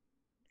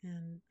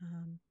 And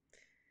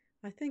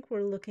I think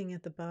we're looking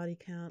at the body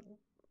count.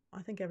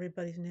 I think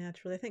everybody's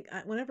naturally.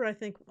 Whenever I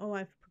think, oh,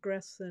 I've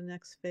progressed to the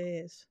next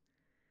phase.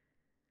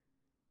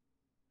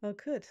 Oh,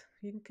 good.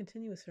 You can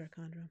continue with Sera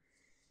Khandro.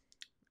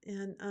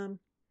 And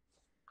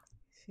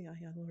see,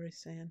 yeah, Lori's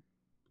saying.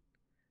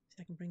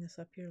 See, I can bring this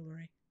up here,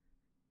 Lori.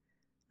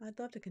 I'd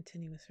love to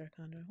continue with Sera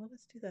Khandro. Well,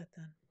 let's do that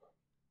then.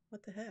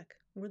 What the heck?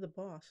 We're the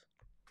boss.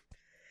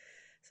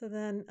 So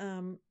then,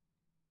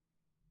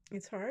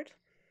 it's hard,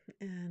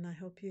 and I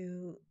hope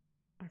you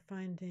are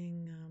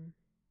finding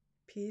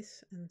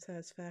peace and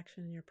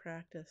satisfaction in your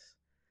practice,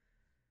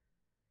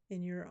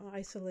 in your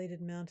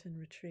isolated mountain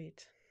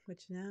retreat,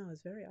 which now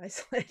is very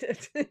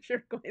isolated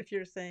if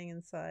you're staying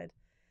inside.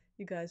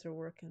 You guys are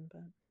working,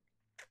 but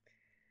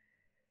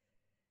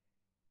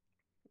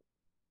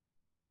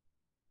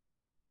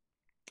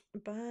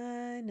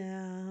bye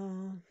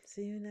now.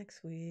 See you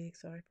next week.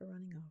 Sorry for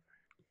running over.